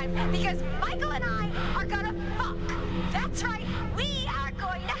good time, because Michael and I are gonna fuck. That's right, we are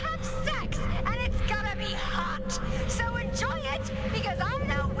going to have sex, and it's gonna be hot. So enjoy it, because I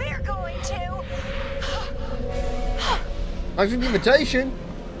know we're going to. Thanks for the invitation.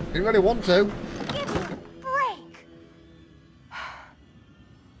 Didn't really want to. Give me a break.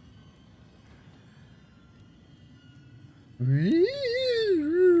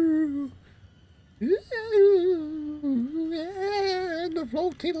 And the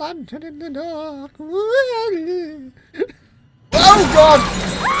floating lantern in the dark. Oh God!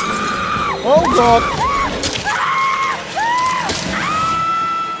 Oh God!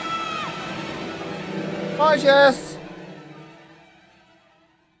 Hi, Jess.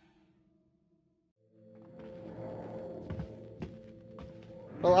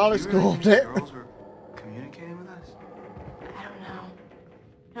 Well, Alex called it. Girls were communicating with us? I don't know.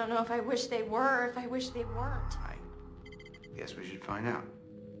 I don't know if I wish they were, or if I wish they weren't. I guess we should find out.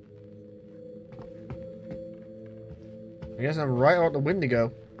 I guess I'm right out the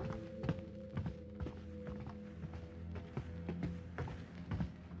window.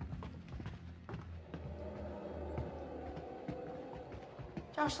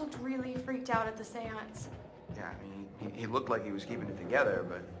 Josh looked really freaked out at the seance. Yeah, I mean, he looked like he was keeping it together,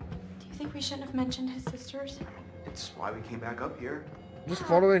 but Do you think we shouldn't have mentioned his sisters? it's why we came back up here. Just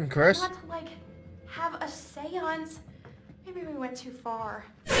following Chris. Not to, like, have a seance. Maybe we went too far.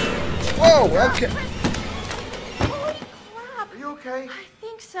 Whoa, okay. Holy crap! Are you okay? I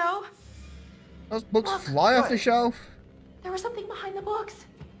think so. Those books Look, fly off the shelf. There was something behind the books.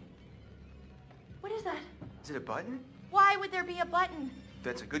 What is that? Is it a button? Why would there be a button?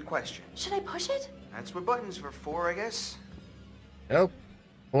 That's a good question. Should I push it? That's what buttons are for, I guess. Oh,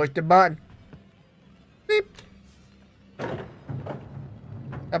 push the button. Beep.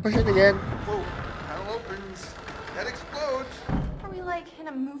 I push it again. Whoa, panel opens. That explodes. Are we like in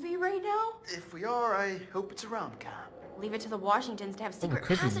a movie right now? If we are, I hope it's a rom-com. Leave it to the Washingtons to have secret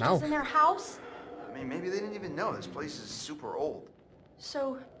creepy passages mouth. in their house? I mean, maybe they didn't even know. This place is super old.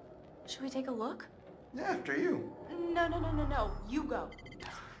 So, should we take a look? Yeah, after you. No. You go.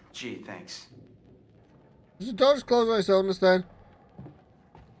 Gee, thanks. The door's closed on its own this then.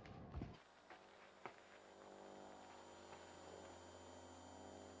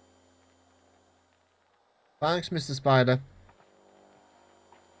 Thanks, Mr. Spider.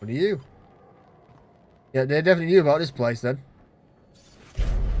 What are you? Yeah, they definitely knew about this place then.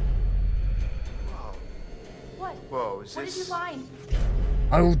 Whoa. What? Whoa, is What this... did you find?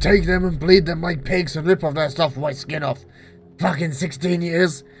 I will take them and bleed them like pigs and rip off their soft white skin off. Fucking 16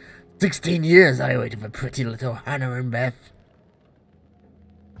 years. 16 years I waited for pretty little Hannah and Beth.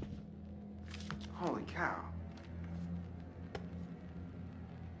 Holy cow.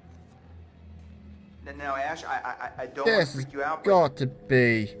 Now, Ash, I don't want This to has freak you out, got to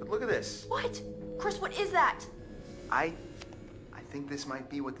be. but look at this. What? Chris, what is that? I think this might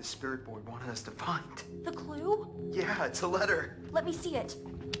be what the spirit board wanted us to find. The clue? Yeah, it's a letter. Let me see it.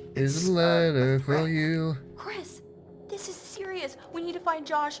 Is a letter for you. Chris, this is serious. We need to find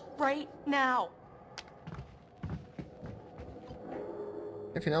Josh right now.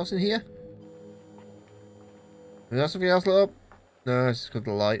 Anything else in here? Is there something else lit up? No, it's just got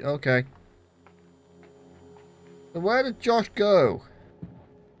the light. Okay. So where did Josh go?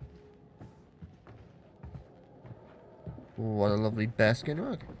 Ooh, what a lovely bearskin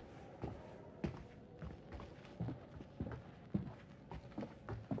rug.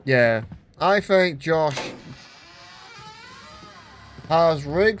 Yeah, I think Josh has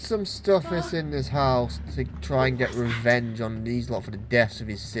rigged some stuff that's in this house to try and get revenge on these lot for the deaths of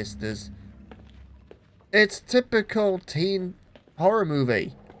his sisters. It's typical teen horror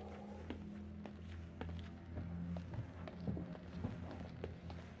movie.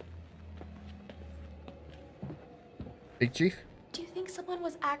 Big Chief? Do you think someone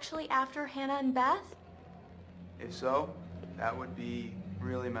was actually after Hannah and Beth? If so, that would be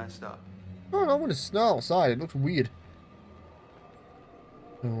really messed up. Oh, I want to snow outside. It looks weird.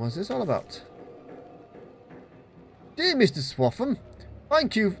 So what's this all about? Dear Mr. Swaffham,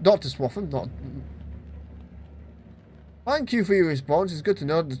 thank you, Dr. Swaffham, not... Thank you for your response. It's good to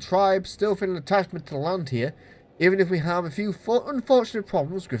know that the tribe still feel an attachment to the land here, even if we have a few unfortunate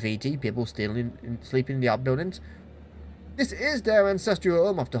problems, graffiti, people stealing and sleeping in the outbuildings. This is their ancestral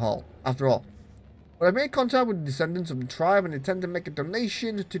home after all. But I've made contact with the descendants of the tribe and intend to make a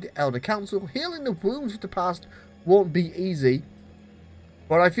donation to the Elder Council. Healing the wounds of the past won't be easy,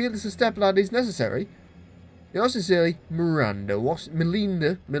 but I feel it's a step that is necessary. Yours sincerely, Melinda Washington.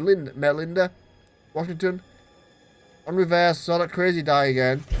 On reverse, saw that crazy die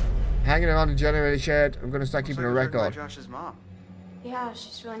again. Hanging around the generator shed. I'm gonna start keeping a record. Josh's mom. Yeah,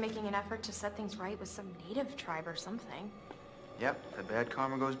 she's really making an effort to set things right with some native tribe or something. Yep, the bad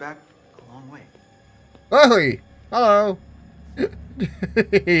karma goes back a long way. Hey! Hello!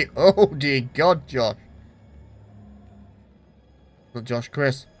 Oh dear God, Josh. Not Josh,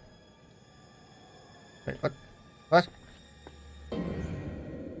 Chris. Wait, what? What?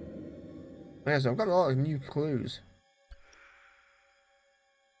 Yes, I've got a lot of new clues.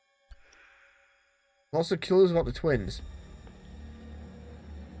 Lots of clues about the twins.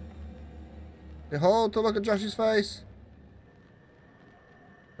 Behold, to look at Josh's face.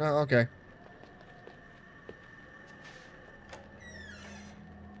 Oh, okay.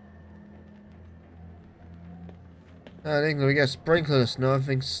 I think we get a sprinkler of snow,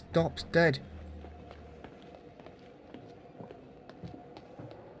 everything stops dead.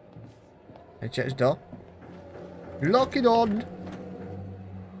 Hey, check this door. Lock it on!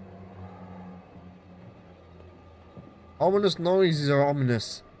 Ominous noises are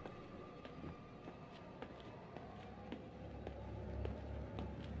ominous.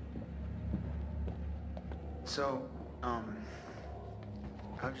 So,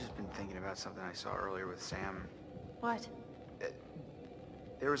 I've just been thinking about something I saw earlier with Sam. What?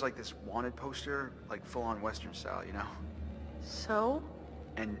 There was like this wanted poster, like full-on Western style, you know? So?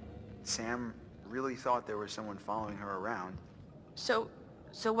 And Sam really thought there was someone following her around. So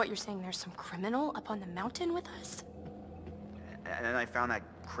what you're saying, there's some criminal up on the mountain with us? And then I found that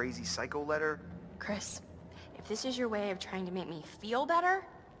crazy psycho letter. Chris, if this is your way of trying to make me feel better,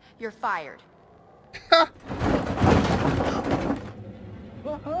 you're fired. You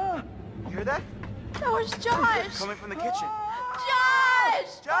hear that? That was Josh! Coming from the kitchen.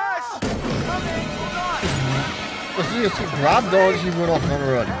 Josh! Josh! Coming! Hold on! Well, she just grabbed her and she went off on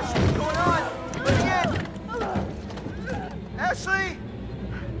her run. What's going on? Bring it! Ashley!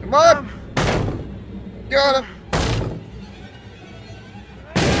 Come on! Got him!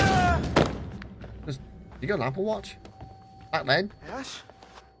 You got an Apple Watch? Back then? Ash?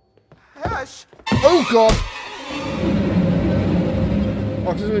 Ash! Oh god!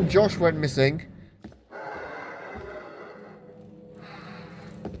 Oh, because when Josh went missing.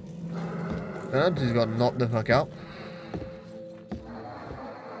 And he's got knocked the fuck out.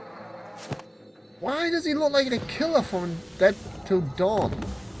 Why does he look like a killer from Dead Till Dawn?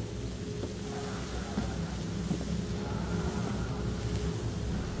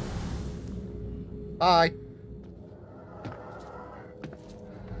 Bye.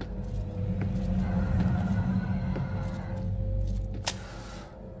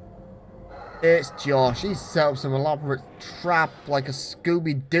 It's Josh. He set up some elaborate trap like a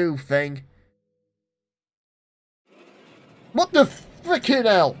Scooby-Doo thing. What the frickin'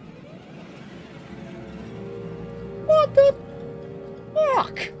 hell? What the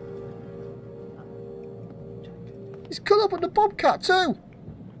fuck? He's cut up with the bobcat too.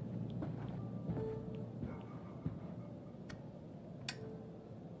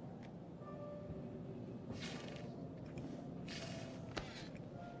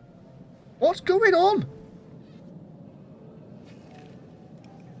 What's going on?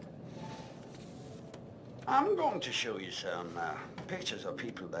 I'm going to show you some pictures of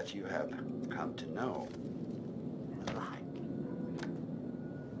people that you have come to know and like.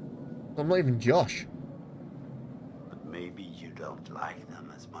 I'm not even Josh. But maybe you don't like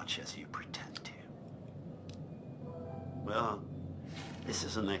them as much as you pretend to. Well, this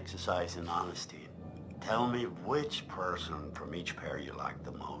is an exercise in honesty. Tell me which person from each pair you like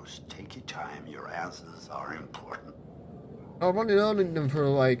the most. Take your time, your answers are important. I've only known them for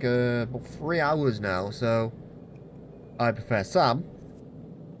like about 3 hours now, so I prefer Sam.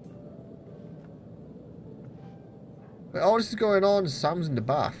 But all this is going on, Sam's in the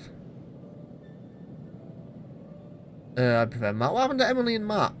bath. I prefer Matt. What happened to Emily and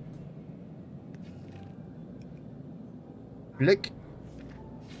Matt? Blick.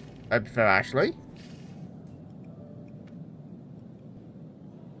 I prefer Ashley.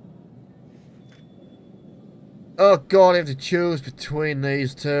 Oh god, I have to choose between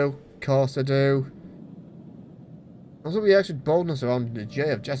these two. Of course I do. Also, we actually boldness around the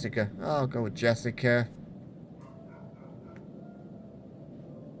J of Jessica. I'll go with Jessica.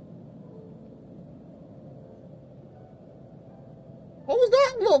 What was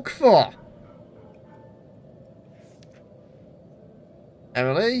that look for?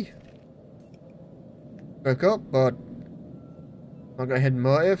 Emily? Broke up, but not got a hidden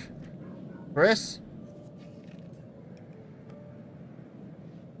motive. Chris?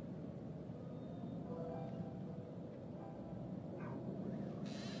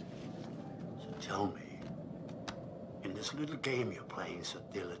 Tell me, in this little game you're playing so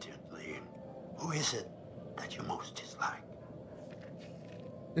diligently, who is it that you most dislike?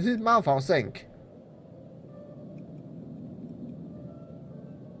 Is his mouth out of sync?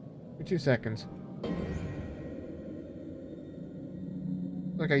 For 2 seconds.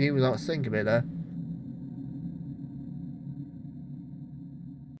 Look like he was out of sync a bit there.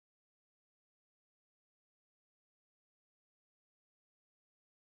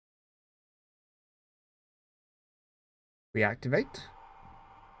 Reactivate.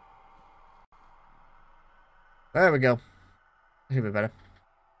 There we go. Should be better.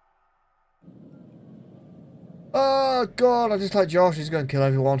 Oh god, I just like Josh. He's going to kill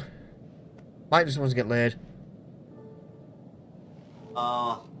everyone. Mike just wants to get laid.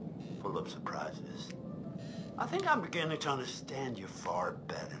 Full of surprises. I think I'm beginning to understand you far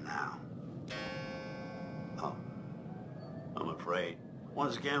better now. Oh, I'm afraid.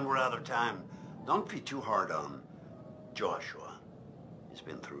 Once again, we're out of time. Don't be too hard on Joshua. He's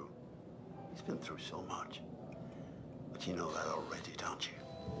been through so much. But you know that already, don't you?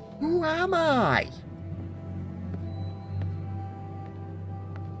 Who am I?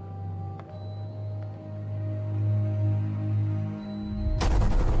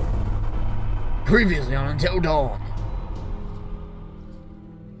 Previously on Until Dawn.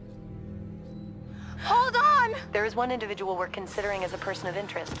 Hold on! There is one individual we're considering as a person of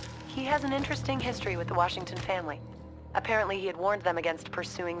interest. He has an interesting history with the Washington family. Apparently he had warned them against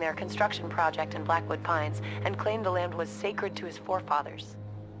pursuing their construction project in Blackwood Pines and claimed the land was sacred to his forefathers.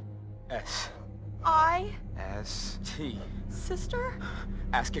 Yes. S-T. Sister?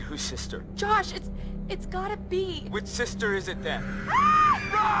 Ask her whose sister. Josh, it's gotta be. Which sister is it then?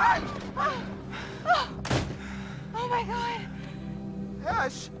 Run! Oh my god.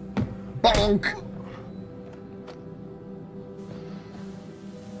 Ash! Bonk!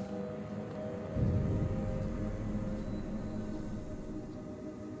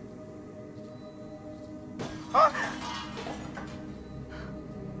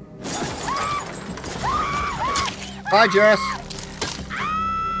 Hi, Jess.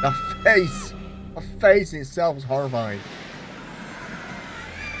 The face. The face in itself is horrifying.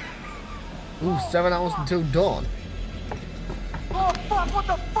 Ooh, 7 hours until dawn. Oh, fuck, what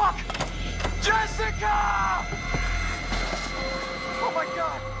the fuck? Jessica! Oh my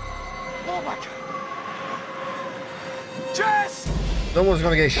god. Oh my god. Jess! Someone's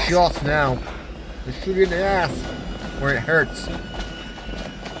gonna get shot now. They shoot you in the ass where it hurts.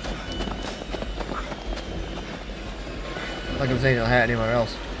 Like I'm saying, it'll hurt anywhere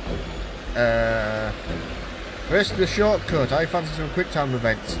else. First the shortcut. I fancy some quick time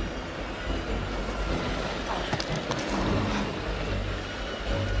events.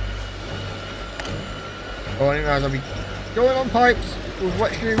 Oh, I didn't realize I'll be going on pipes with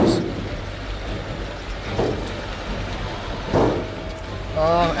wet shoes.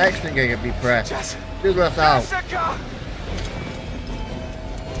 Oh, excellent getting it be pressed. Who's left out? Jessica!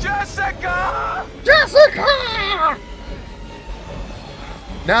 Jessica! Jessica!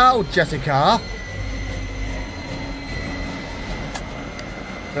 Now, Jessica.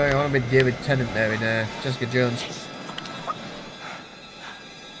 Sorry, I want to be David Tennant there in Jessica Jones.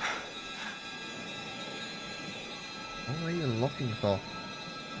 What are you looking for?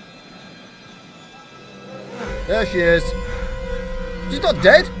 There she is. She's not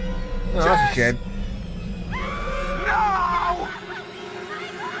dead? Oh, that's a shame. No!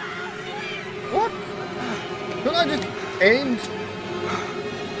 What? Couldn't I just aim?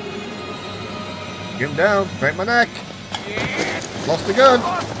 Get him down, break my neck. Lost the gun.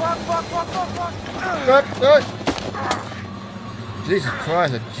 Jesus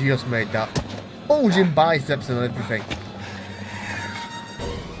Christ, I just made that. Bulging biceps and everything.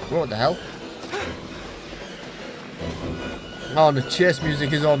 What the hell? Oh, the chase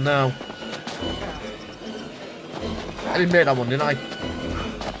music is on now. I didn't make that one, didn't I?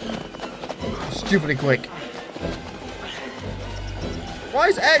 Stupidly quick. Why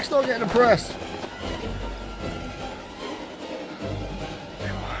is X not getting a press?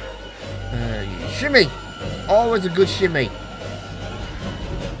 Shimmy! Always a good shimmy.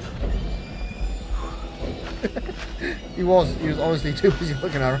 He was honestly too busy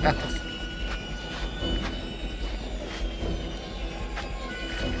looking at her ass.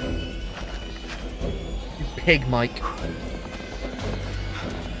 You pig, Mike.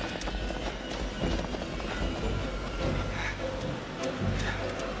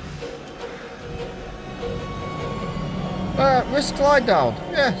 Risk slide down.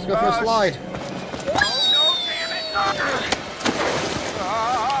 Yeah, let's go for a slide.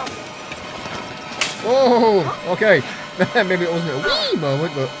 Oh, okay. Maybe it wasn't a wee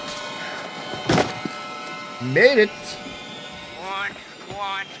moment, but made it. Come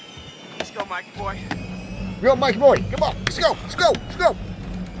on. Let's go, Mikey boy. Go, Mikey boy. Come on. Let's go. Let's go. Let's go.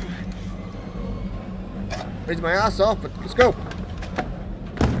 Raising my ass off, but let's go.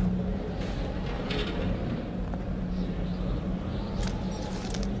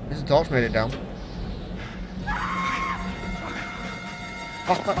 This torch made it down.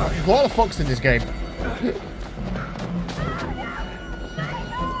 A lot of fucks in this game.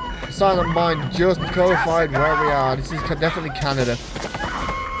 Silent Mind just clarified where we are. This is definitely Canada.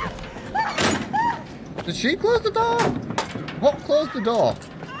 Did she close the door? What closed the door?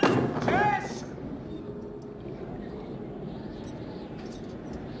 Jess!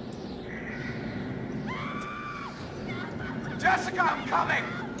 Jessica, I'm coming!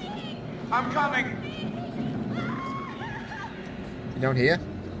 I'm coming! You down here?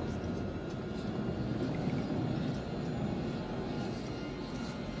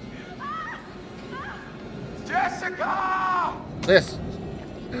 Jessica! This.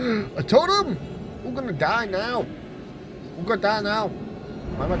 A totem! We're gonna die now. We're gonna die now.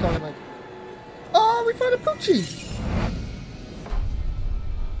 Why am I talking like... Oh, we found a Poochie!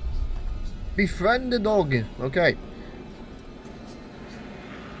 Befriend the doggy. Okay.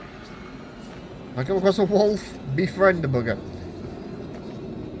 I come across a wolf. Befriend the bugger.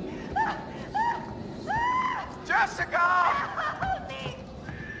 Jessica!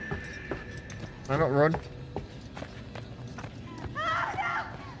 Why not run?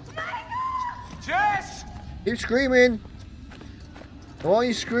 Jess! Keep screaming. The more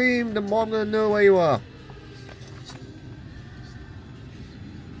you scream, the more I'm gonna know where you are.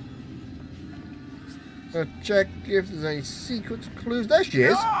 So check if there's any secret clues. There she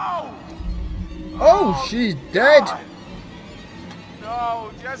is. No! Oh, she's dead. God.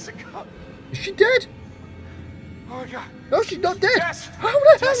 No, Jessica. Is she dead? Oh my God. No, she's not dead. Jess. How the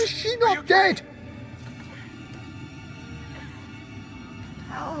hell Jess, is she are not you okay? dead?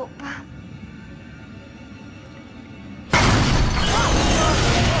 Help.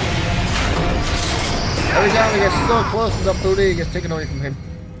 Every time he gets so close to that booty, he gets taken away from him.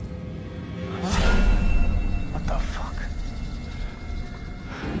 What the fuck?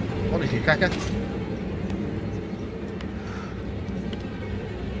 What is she, Kaka?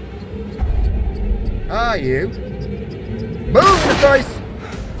 Are you? Boom! The dice!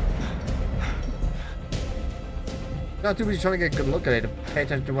 Not too busy trying to get a good look at it to pay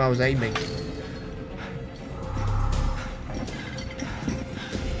attention to where I was aiming.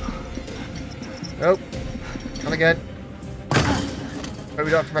 Nope. Not again. Maybe we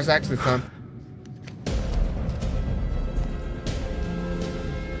don't have to press X this time.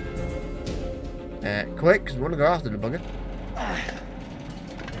 Quick, because we want to go after the bugger.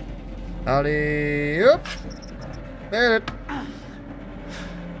 Alley up. There it.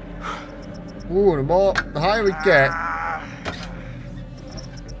 Ooh, the higher we get,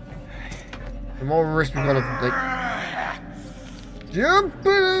 the more risk we've got to take. Jump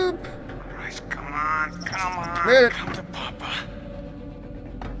it up! Christ, come on, There it. come to Papa.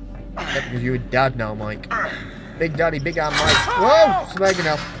 That's because you're a dad now, Mike. Big Daddy, Big Arm Mike. Whoa! Smacking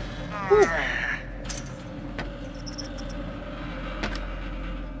now. Woo.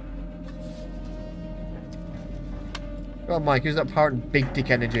 Come on, Mike, use that power and big dick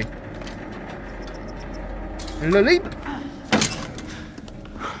energy. Leap!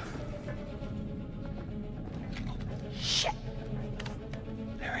 Shit.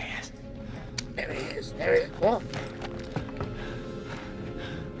 There he is. There he is, there he is. What?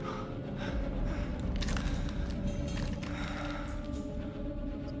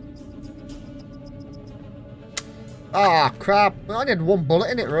 Ah, crap. I only had one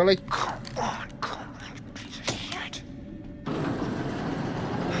bullet in it, really. Come on, you piece of shit.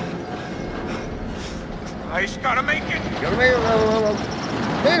 Christ, gotta make it. Gotta make it.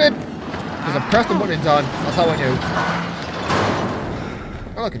 Made it! Because I pressed the button in time. That's how I knew.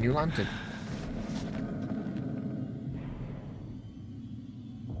 Oh, look, a new lantern.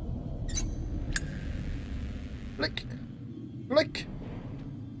 Flick. Flick.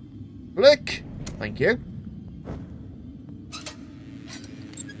 Flick. Thank you.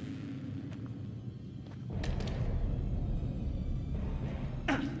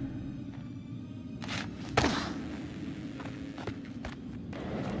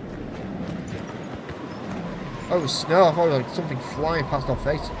 Oh, snow. I thought it was like something flying past our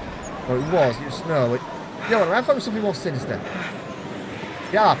face. Well, it was snow. You know what? I thought it was something more sinister.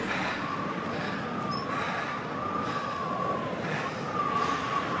 Yeah.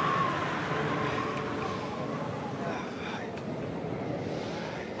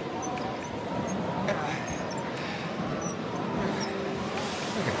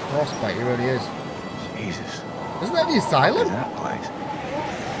 Like a frostbite, it really is. Jesus. Isn't that the asylum? That place.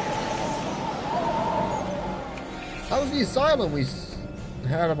 That was the asylum we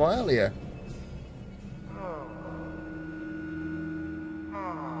heard about earlier.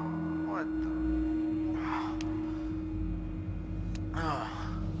 What the...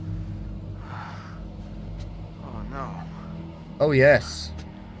 Oh, no. Oh, yes.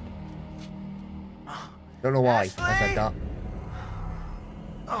 Don't know why I said that.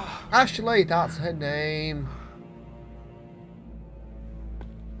 Ashley, that's her name.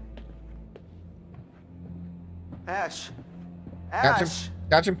 Ash. Catch him. Ash.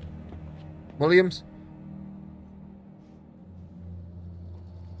 Catch him. Williams.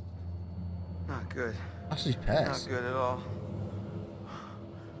 Not good. Ashley's pets. Not good at all.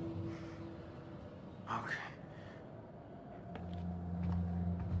 Okay.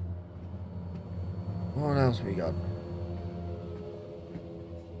 What else we got?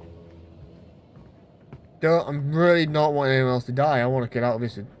 I'm really not wanting anyone else to die. I want to get out of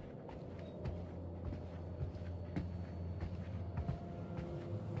this.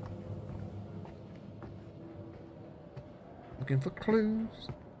 Looking for clues.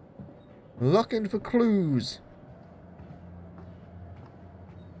 Looking for clues.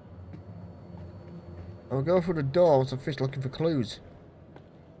 I'll go through the door once I finish looking for clues.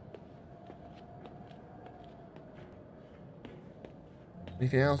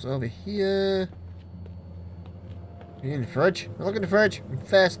 Anything else over here? In the fridge? Look in the fridge. I'm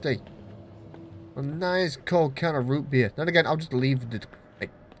thirsty. A nice cold can of root beer. Then again, I'll just leave the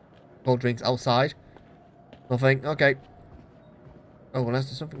cold drinks outside. Nothing. Okay. Oh, unless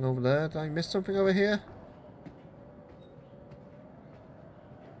there's something over there. Did I miss something over here?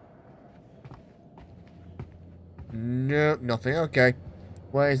 No, nothing. Okay.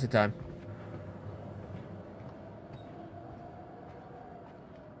 Where is the time?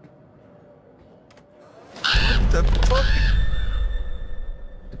 What the fuck?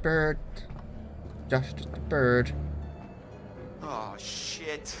 The bird. Josh, just a bird. Oh,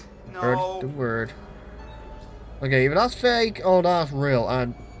 shit. No. Bird the word. Okay, either that's fake or that's real.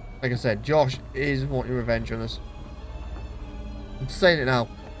 And, like I said, Josh is wanting revenge on us. I'm saying it now.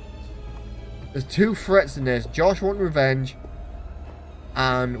 There's two threats in this. Josh wanting revenge.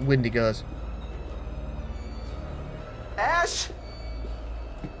 And Wendigos. Ash!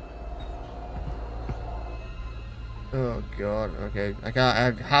 Oh god, okay.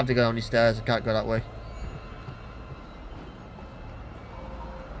 I have to go down these stairs. I can't go that way.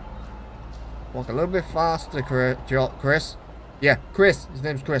 Walk a little bit faster, Chris. Yeah, Chris. His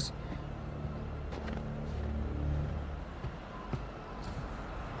name's Chris.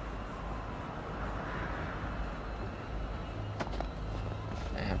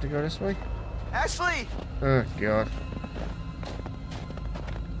 I have to go this way? Ashley! Oh god.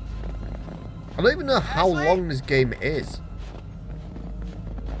 I don't even know how long this game is.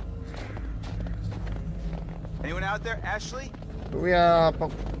 Anyone out there? Ashley? We are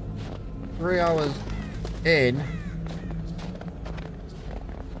about 3 hours in.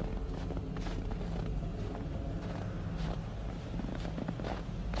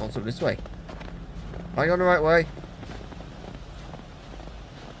 Also this way. Am I going the right way?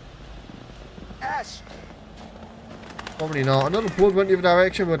 Ash! Probably not. Another blood went the other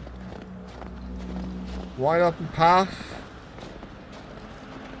direction, but wide open path.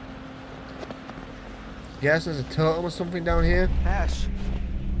 Guess there's a turtle or something down here. Ash!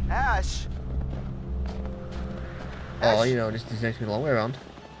 Ash! Oh, you know, this takes me a long way around.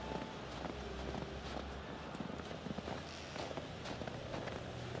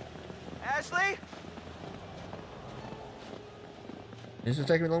 Ashley! This is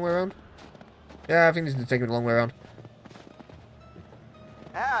taking me a long way around? Yeah, I think this is taking me a long way around.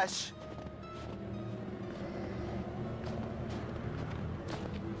 Ash!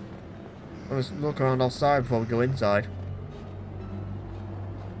 Let's look around outside before we go inside.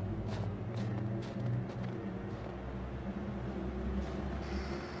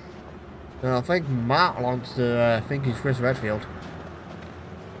 I think Matt wants to think he's Chris Redfield.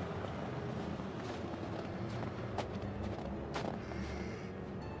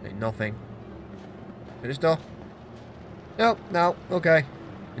 Ain't nothing. This door? Nope, no, okay.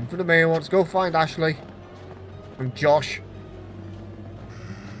 In front of me, let's go find Ashley. And Josh.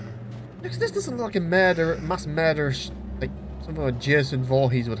 Because this doesn't look like a mass murder, like something like Jason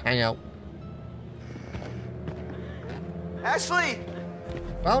Voorhees would hang out. Ashley!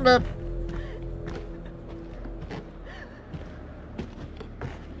 Found her!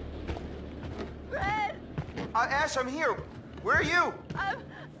 Red! Ash, I'm here. Where are you? I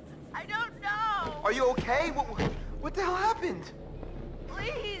don't know. Are you okay? What the hell happened?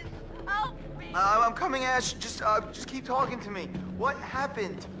 Please, help me. I'm coming, Ash. Just keep talking to me. What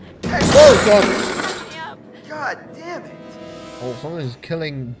happened? Oh god! God damn it! Oh, someone's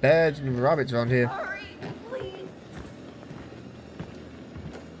killing birds and rabbits around here. Hurry, please.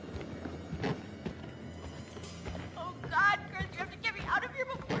 Oh God, Chris, you have to get me out of here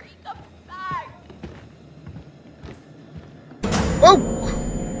before he comes back. Oh!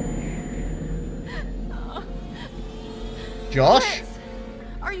 Josh? Chris,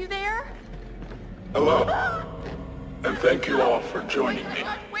 are you there? Hello. And thank you all for joining me.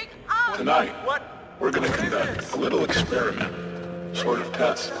 Tonight, we're going to conduct a little experiment, sort of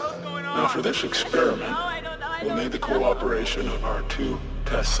test. Now for this experiment, we'll need the cooperation of our two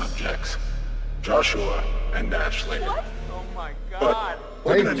test subjects, Joshua and Ashley. Oh my God. But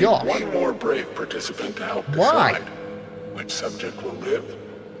we're going to need one more brave participant to help decide which subject will live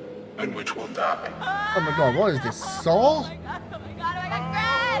and which will die. Oh my god, what is this, Saul?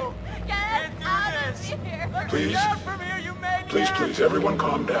 Please, everyone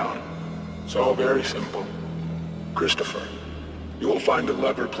calm down. It's all very simple. Christopher, you will find a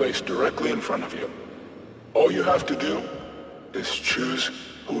lever placed directly in front of you. All you have to do is choose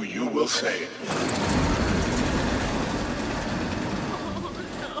who you will save.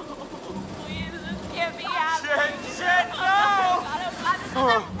 Shit, no!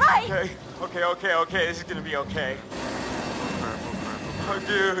 Right! Okay, this is gonna be okay. Oh,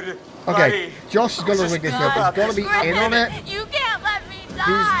 dude. Okay, Josh is gonna rig this up. He's gonna be in on it. You can't let me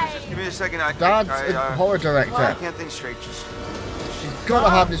Just give me a second. Dad's a horror director. I can't think straight. Just... She's gotta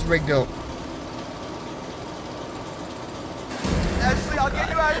have this rigged up. Ashley, I'll get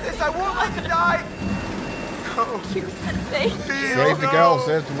you out of this. I won't let you die. Oh, you said thank you. Save the girl,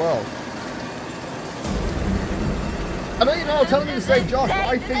 save the world. I know you're not telling me to save Josh, but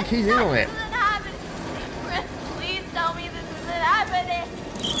I think he's in on it. Please tell me this isn't happening.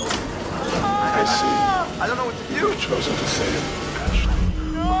 I see. I don't know what to do. You've chosen to save Ashley.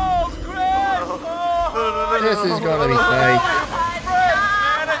 No, Chris! Oh, This is gonna be fake. Chris,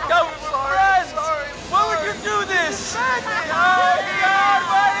 man, I thought we were friends. Why would you do this? Oh, God,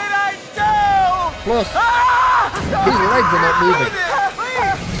 what did I do? Plus, his legs are not moving.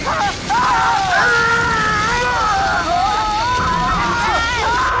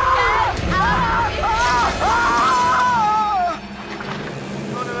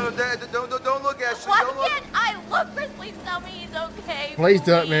 Don't look, Ashley. Why Don't look. can't I look? Chris, please tell me he's okay. Please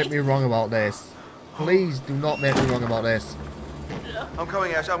don't make me wrong about this. Please do not make me wrong about this. I'm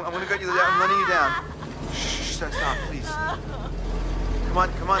coming, Ash. I'm gonna get you down. I'm running you down. Shh, stop, please. Come on.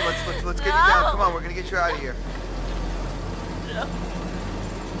 Let's get you down. Come on, we're gonna get you out of here.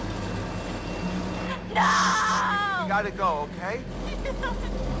 No! You gotta go, okay?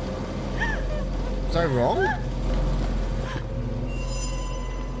 Was I wrong?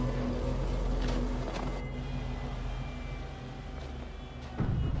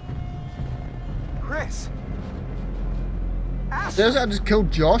 Chris. Seriously, I just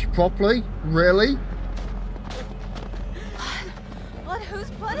killed Josh properly? Really? What? Whose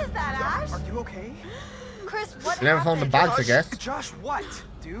blood is that, Ash? Are you okay? Chris, what You never found the bags, I guess. Josh, what,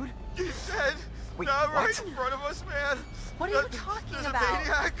 dude? He's dead. Wait, not right in front of us, man. What are you talking There's about? a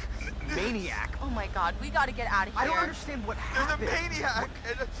maniac. Maniac? Oh my God, we gotta get out of here. I don't understand what happened. There's a maniac,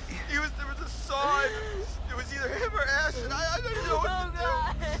 and there was a saw, and it was either him or Ash, and I don't know what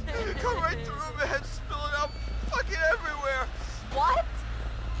to do. Come right through, man, spilling out fucking everywhere. What?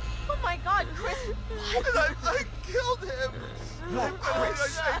 Oh my God, Chris, what? And I killed him. No,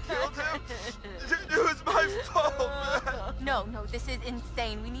 Chris. I killed him. It was my fault, man. No, this is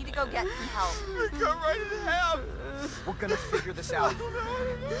insane. We need to go get some help. We cut right in half. We're gonna figure this out.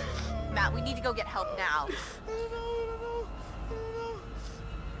 Matt, we need to go get help now.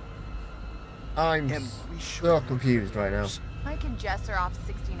 I'm so confused right now. Mike and Jess are off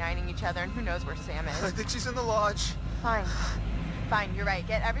 69ing each other, and who knows where Sam I is. think she's in the lodge. Fine, you're right.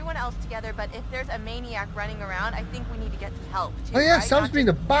 Get everyone else together, but if there's a maniac running around, I think we need to get some help, too, Oh yeah, right? Sam's Not been in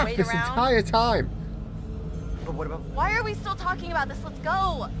the just bath wait this around. entire time. But what about... Why are we still talking about this? Let's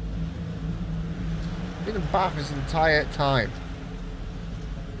go! Been in the bath this entire time.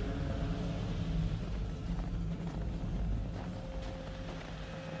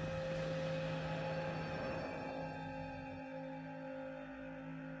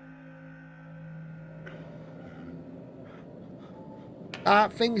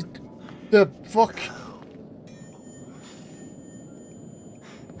 Things... The fuck...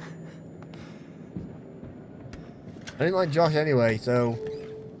 I didn't like Josh anyway, so...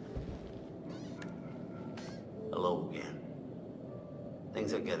 Hello again.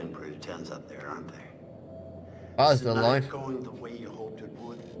 Things are getting pretty tense up there, aren't they? That's Is the it not life. going the way you hoped it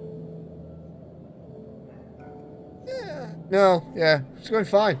would? No, yeah, it's going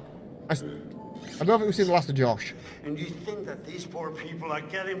fine. I don't think we've seen the last of Josh. And you think that these poor people are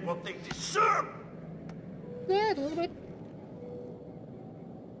getting what they deserve? Yeah, a little bit.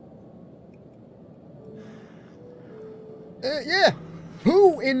 Yeah.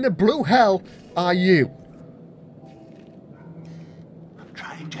 Who in the blue hell are you? I'm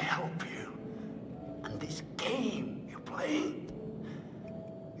trying to help you. And this game you're playing,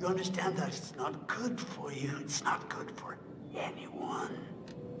 you understand that it's not good for you. It's not good for anyone.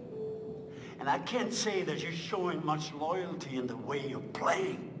 And I can't say that you're showing much loyalty in the way you're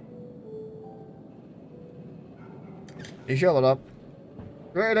playing. You shut it up.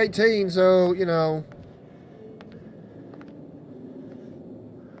 We're at 18, so, you know.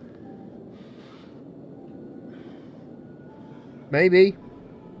 Maybe.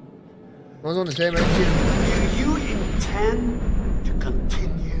 I was on the same age. Do you intend to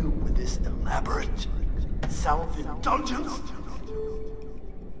continue with this elaborate self-indulgence?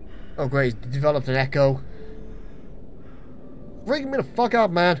 Oh great, he developed an echo. Bring me the fuck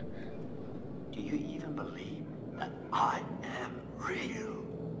up, man. Do you even believe that I am real?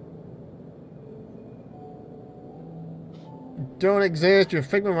 Don't exist, you're a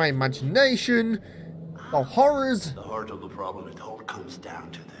figment of my imagination. Oh, horrors. The heart of the problem, it all comes down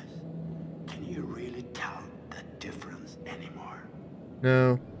to this. Can you really tell the difference anymore?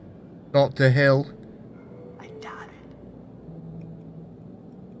 No. Dr. Hill. I doubt it.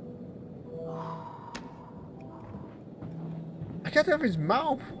 get if his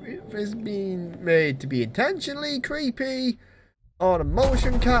mouth is being made to be intentionally creepy, or the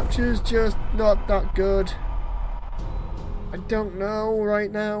motion capture's just not that good. I don't know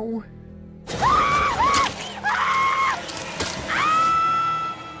right now. The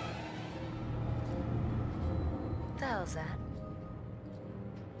hell's that?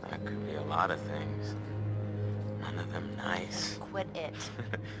 That could be a lot of things. None of them nice. Quit it.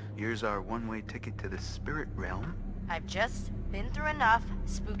 Here's our one-way ticket to the spirit realm. I've just been through enough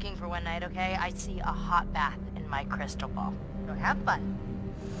spooking for one night, okay? I see a hot bath in my crystal ball. So have fun.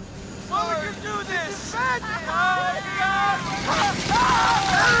 Why would you do this?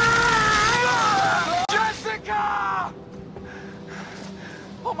 Jessica!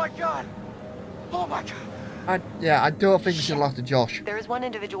 Oh my god! Oh my god! I don't think we should have to Josh. There is one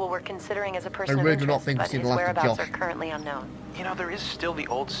individual we're considering as a person I really of do interest, not think but we his should have to whereabouts Josh. are currently unknown. You know, there is still the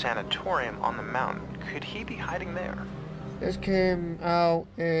old sanatorium on the mountain. Could he be hiding there? This came out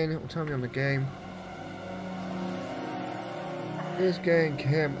in... It'll tell me on the game. This game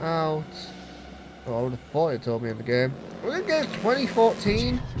came out... Oh, I would have thought it told me on the game. Was it game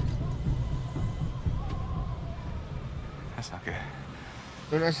 2014? That's not good.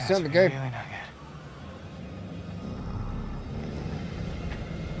 Don't actually say on the game. Really not good.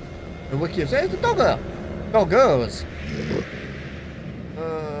 The wiki says the dogger. Doggers.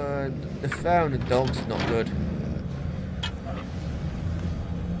 The found the dogs is not good.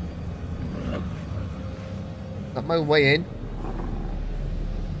 Not my way in.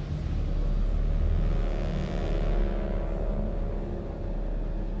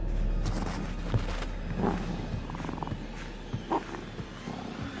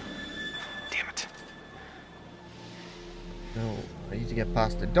 Damn it. No, I need to get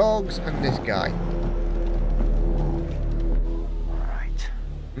past the dogs and this guy. Alright.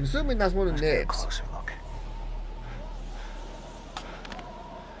 I'm assuming that's one of the natives. Closer look.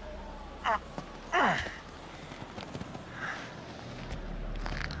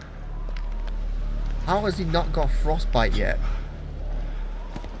 How has he not got frostbite yet?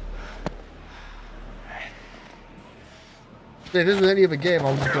 If this was any other game,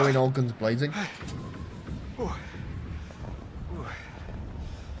 I would just go in all guns blazing.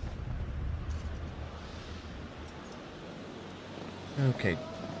 Okay.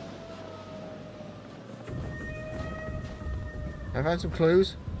 I've had some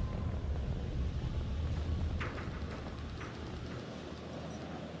clues.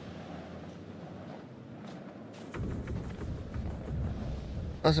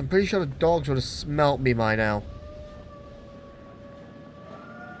 Plus, I'm pretty sure the dogs would have smelt me by now.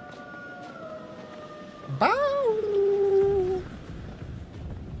 Bow!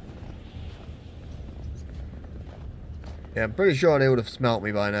 Yeah, I'm pretty sure they would have smelt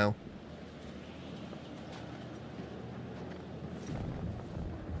me by now.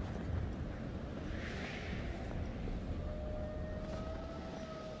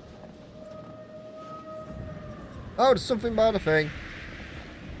 Oh, there's something by the thing.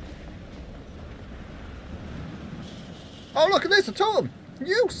 Oh, look at this, a totem!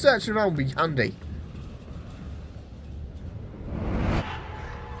 You search around be handy.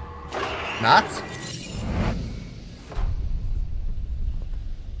 Matt?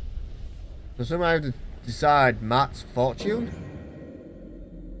 So somehow I have to decide Matt's fortune?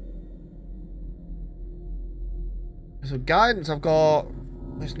 So guidance I've got...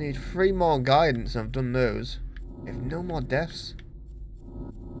 I just need 3 more guidance and I've done those. I have no more deaths.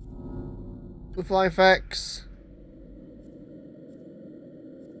 With life X.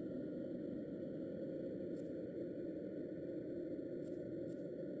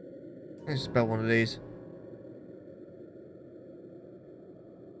 Let's spell one of these.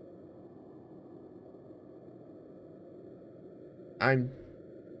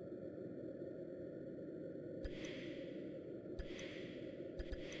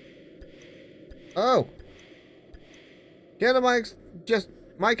 Oh! Get the Mike's just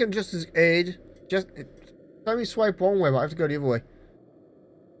Mike and just his aid. Just let me swipe one way, but I have to go the other way.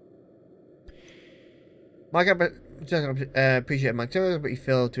 Mike, I just appreciate Mike's service, but he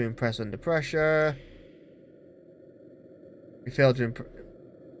failed to impress under pressure. He failed to impress.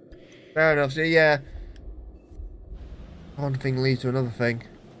 Fair enough. So yeah, one thing leads to another thing.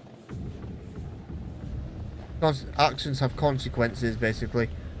 Actions have consequences, basically.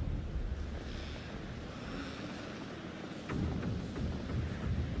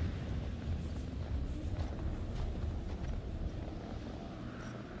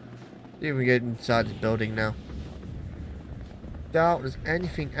 See if we get inside the building now. Doubt there's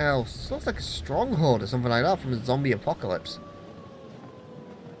anything else. This looks like a stronghold or something like that from a zombie apocalypse.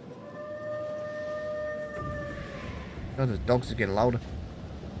 God, the dogs are getting louder.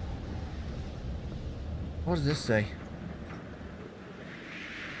 What does this say?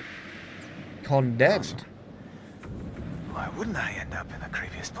 Condemned. Why wouldn't I end up in the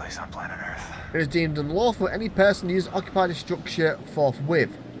creepiest place on planet Earth? It is deemed unlawful for any person to use occupy the structure forthwith.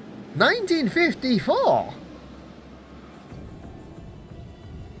 1954!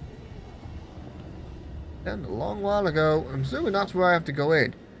 And a long while ago. I'm assuming that's where I have to go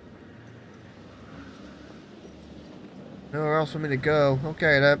in. Nowhere else for me to go.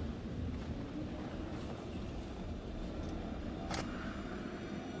 Okay then.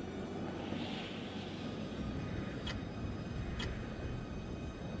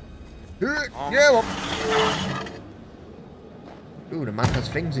 Yeah, well. Ooh, the man has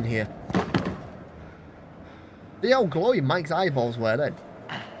things in here. See how glowy Mike's eyeballs were then.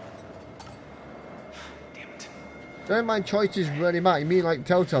 Damn it. Don't mind choices really matter. You mean like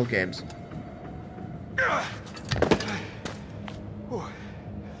Telltale games?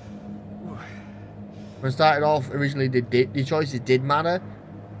 When I started off, originally the choices did matter,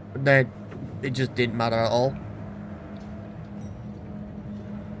 but then it just didn't matter at all.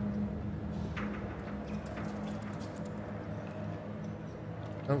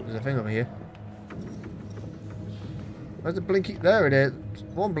 Oh, there's a thing over here. Where's the blinky? There it is.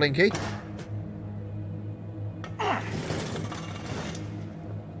 One blinky.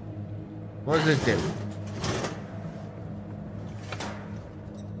 What does this do?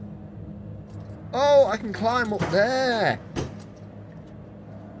 Oh, I can climb up there.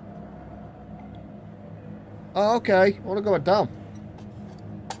 Oh, okay. I want to go down.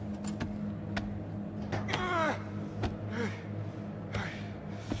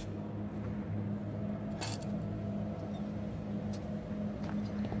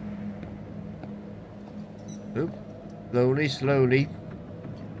 Oop. Slowly, slowly.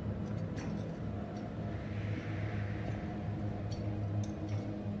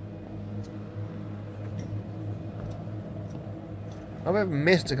 I've ever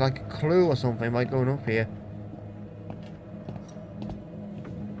missed like a clue or something by going up here.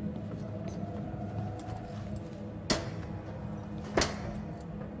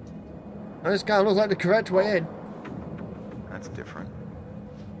 And this kind of looks like the correct way in. That's different.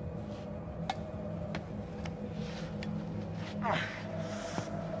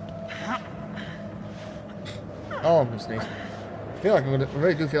 Oh, I'm gonna sneeze. I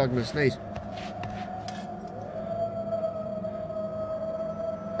really do feel like I'm gonna sneeze.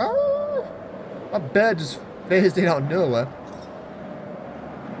 Oh! That bird just phased in out of nowhere.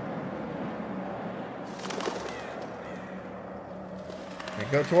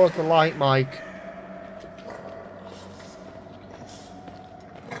 Okay, go towards the light, Mike.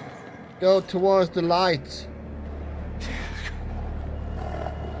 Go towards the light.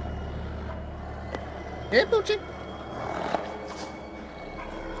 Here, Poochie.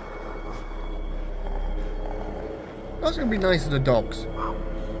 That's gonna be nice to the dogs.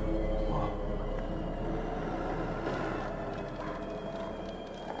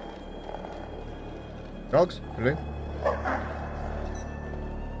 Dogs, hello.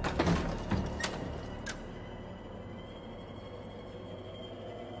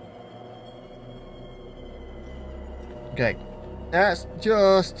 Okay, let's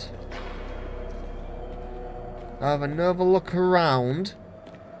just have another look around.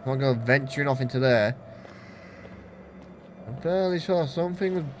 I'm gonna go venturing off into there. I'm fairly sure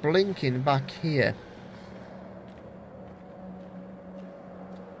something was blinking back here.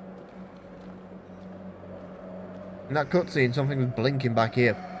 In that cutscene, something was blinking back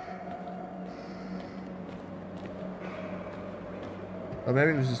here. Or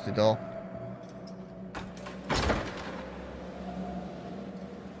maybe it was just the door.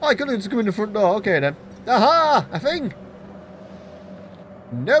 Oh, I couldn't just go in the front door. Okay then. Aha! A thing!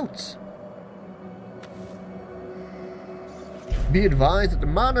 Notes! Be advised that the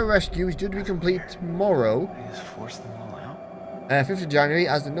manor rescue is due to be complete tomorrow. I just forced them all out. 5th of January,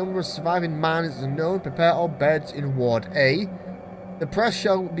 as the number of surviving miners is unknown, prepare all beds in Ward A. The press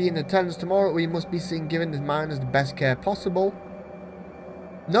shall be in attendance tomorrow. We must be seen giving the miners the best care possible.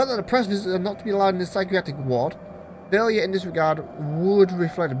 Note that the press visitors are not to be allowed in the psychiatric ward. Failure in this regard would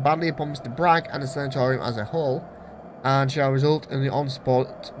reflect badly upon Mr. Bragg and the sanatorium as a whole, and shall result in the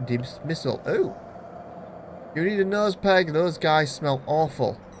on-spot dismissal. Oh! You need a nose peg, those guys smell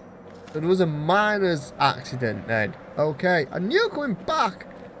awful. So there was a miner's accident then. Okay, I knew coming back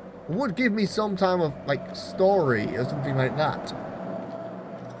would give me some time of, like, story or something like that.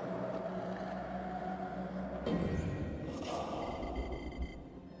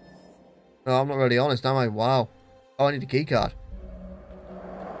 No, I'm not really honest, am I? Wow. Oh, I need a key card.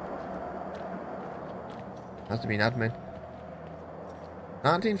 Has to be an admin.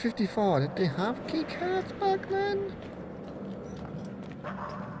 1954. Did they have key cards back then?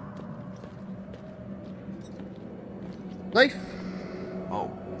 Knife. Oh,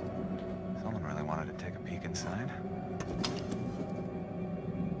 someone really wanted to take a peek inside.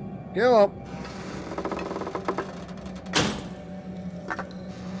 Go up.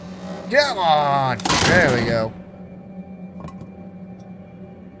 Come on. There we go.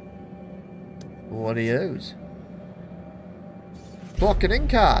 What are those? Blocking in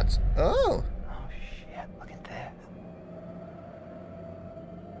cards. Oh. Oh shit, look at this.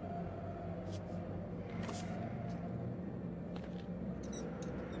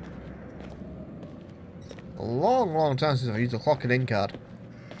 A long, long time since I've used a clocking in card.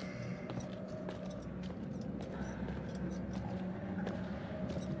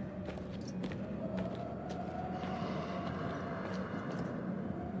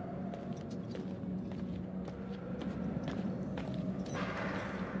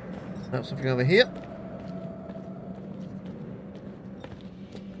 That's something over here.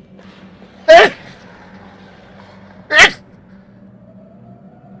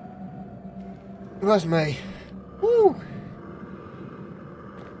 Where's me? Woo!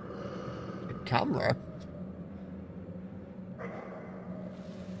 The camera?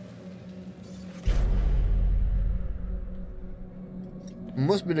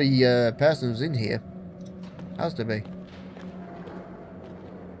 Must be the person who's in here. Has to be.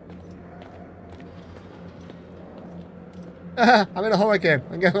 I'm in a hurricane.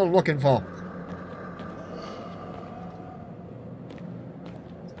 I'm getting what I'm looking for.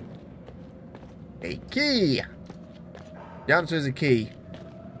 A key. The answer is a key.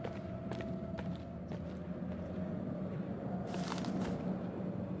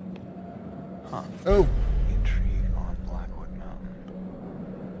 Huh. Oh. Intrigue on Blackwood Mountain.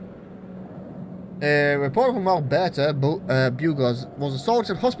 A reporter from Alberta, Bugles, was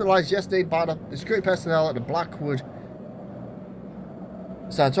assaulted and hospitalized yesterday by the security personnel at the Blackwood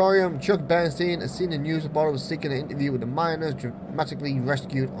Sanatorium. Chuck Bernstein, a senior news reporter, was seeking an interview with the miners dramatically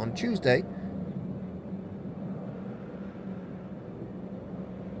rescued on Tuesday.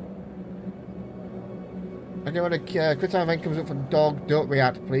 Okay, when a quick time event comes up for the dog, don't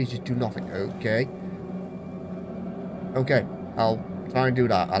react, please, just do nothing. Okay. Okay, I'll try and do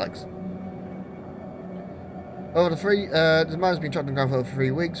that, Alex. Over the man has been trapped on the ground for over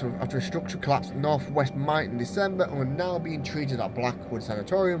 3 weeks after a structure collapsed at Northwest Mine in December and are now being treated at Blackwood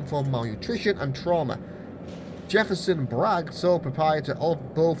Sanatorium for malnutrition and trauma. Jefferson Bragg, sole proprietor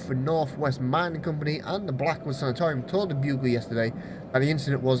of both the Northwest Mining Company and the Blackwood Sanatorium, told the Bugle yesterday that the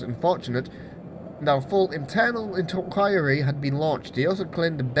incident was unfortunate and that a full internal inquiry had been launched. He also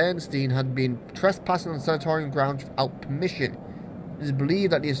claimed that Bernstein had been trespassing on sanatorium grounds without permission. It is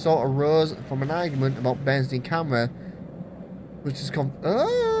believed that the assault arose from an argument about Bernstein's camera, which is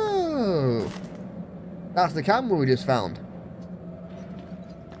oh! That's the camera we just found.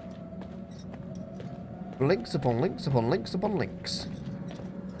 Links upon links upon links upon links.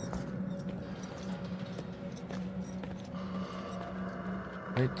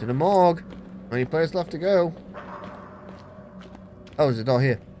 Right to the morgue. Only place left to go. Oh, there's a door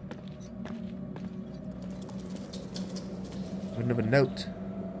here. Another note.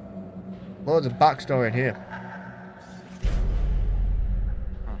 Loads of backstory in here.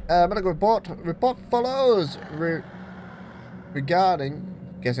 Medical report follows regarding,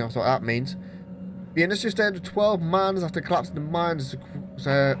 guessing that's what that means. The industry stayed with 12 miners after collapsing the mines.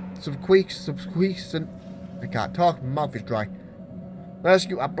 I can't talk, my mouth is dry.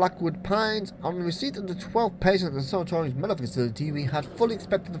 Rescue at Blackwood Pines. On the receipt of the 12 patients at the sanatorium's medical facility, we had fully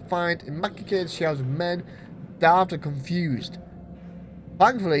expected to find immaculate showers of men starved and confused.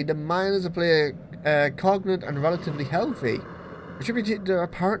 Thankfully, the miners appear cognate and relatively healthy, attributed to the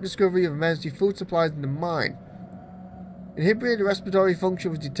apparent discovery of emergency food supplies in the mine. Inhibited respiratory function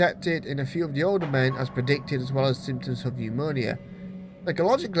was detected in a few of the older men as predicted, as well as symptoms of pneumonia.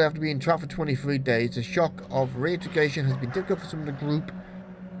 Psychologically, after being trapped for 23 days, the shock of reintegration has been difficult for some of the group.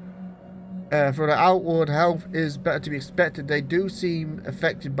 For their outward health is better to be expected, they do seem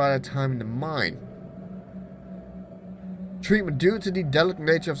affected by their time in the mine. Treatment due to the delicate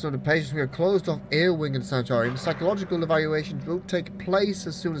nature of some of the patients who are closed off air wing in the sanatorium, psychological evaluations will take place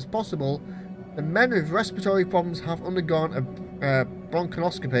as soon as possible. The men with respiratory problems have undergone a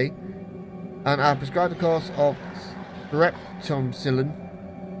bronchoscopy and are prescribed a course of streptomycin.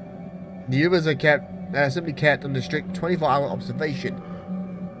 The others are simply kept under strict 24-hour observation.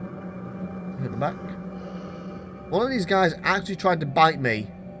 Look at the back. One of these guys actually tried to bite me.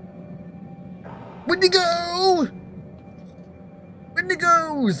 Wendigo!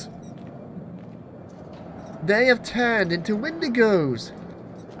 Wendigos! They have turned into Wendigos.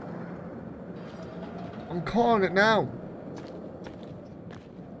 I'm calling it now.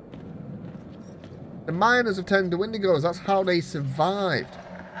 The miners have turned to Wendigos. That's how they survived.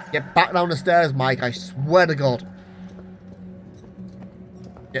 Get back down the stairs, Mike. I swear to God.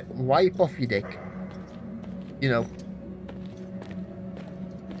 Get wipe off your dick. You know.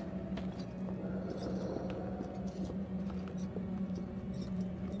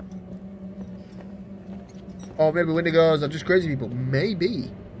 Or maybe Wendigos are just crazy people. Maybe.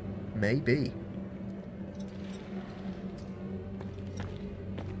 Maybe.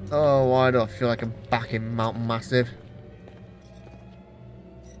 Oh, why do I feel like I'm back in Mount Massive?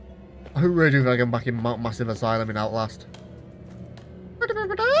 I really do feel like I'm back in Mount Massive Asylum in Outlast.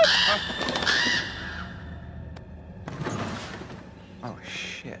 Oh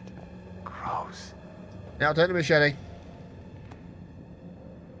shit. Gross. Now take the machete.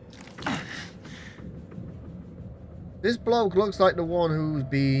 This bloke looks like the one who's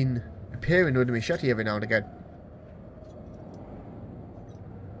been appearing with the machete every now and again.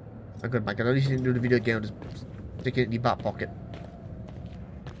 Oh good, Mike. I know you didn't do the video game, just stick it in your back pocket.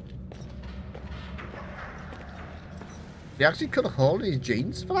 He actually cut a hole in his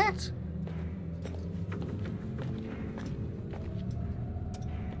jeans for that?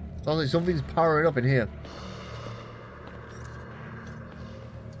 Sounds like something's powering up in here.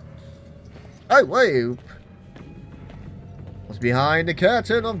 Oh, wait! What's behind the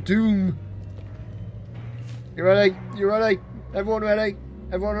curtain of doom? You ready? You ready? Everyone ready?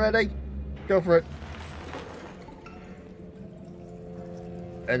 Everyone ready? Go for it.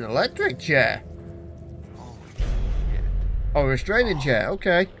 An electric chair. Oh, a restraining chair.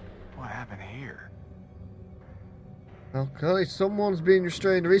 Okay. What happened here? Well, clearly someone's been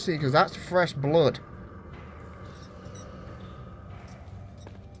restrained recently because that's fresh blood.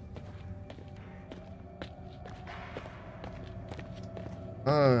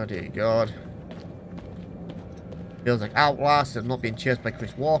 Oh dear God. Feels like Outlast and not being chased by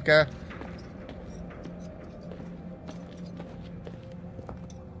Chris Walker.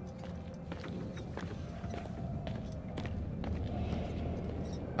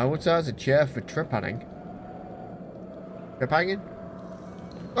 I would say it's a chair for trip hanging. Trip hanging?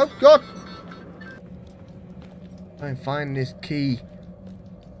 Oh God! Try and find this key.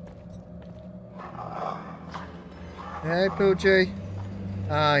 Hey Poochie.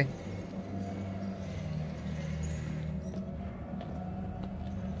 Hi.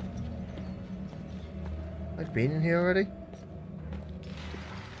 I've been in here already?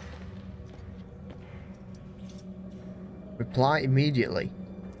 Reply immediately.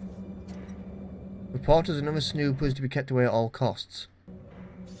 Reporters and other snoopers to be kept away at all costs.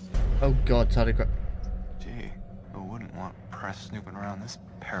 Oh God, Taddy. Gee, who wouldn't want press snooping around this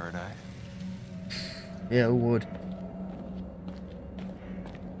paradise? Yeah, who would?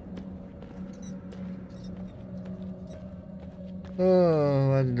 Oh,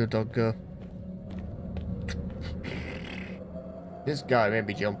 where did the dog go? This guy made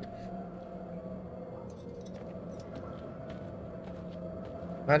me jump.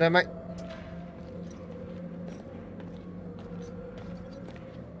 Right there, mate.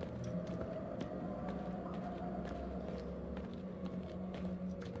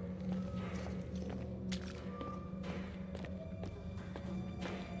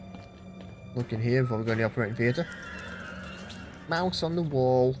 Look in here before we go in the operating theatre. Mouse on the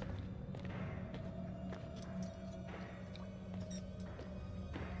wall.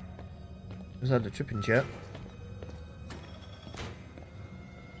 Just had the tripping chair.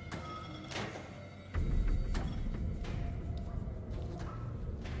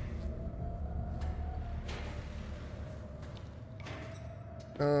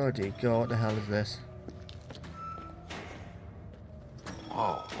 Oh dear God, what the hell is this?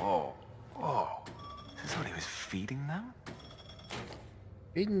 Whoa, whoa, whoa. Is this what he was feeding them?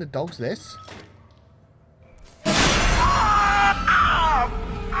 Feeding the dogs this?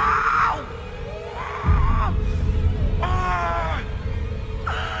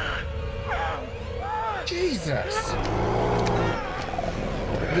 Jesus!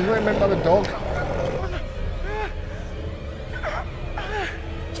 Did you remember the dog?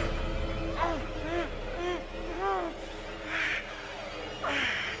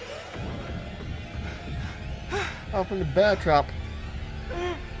 Oh, from the bear trap.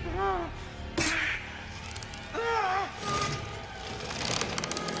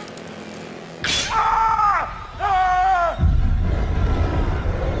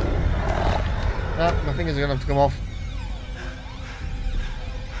 Ah, my fingers are gonna have to come off.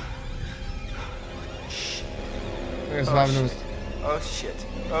 Oh shit.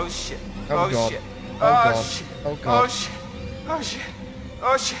 Oh shit. Oh Oh God. shit. Oh God. shit. Oh God. Oh shit. Oh shit.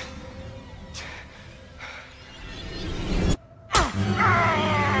 Oh shit.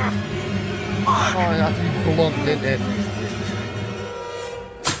 it had to be blunt, didn't it?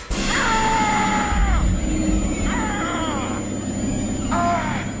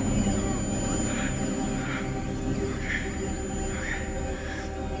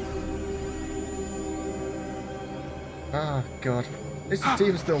 Oh god. This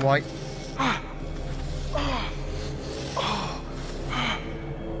team is still white.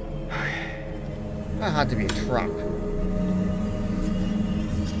 That had to be a trap.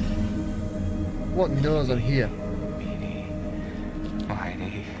 What knows on here?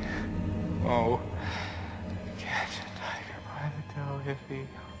 Mighty. Oh. Catch a tiger by the toe, Iffy.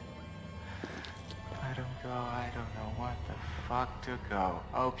 Let him go. I don't know what the fuck to go.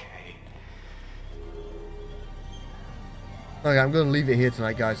 Okay. Okay, I'm going to leave it here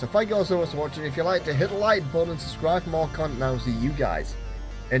tonight, guys. So thank you all so much for watching. If you like to hit the like button and subscribe for more content, I'll see you guys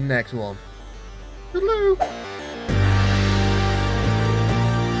in the next one. Toodaloo!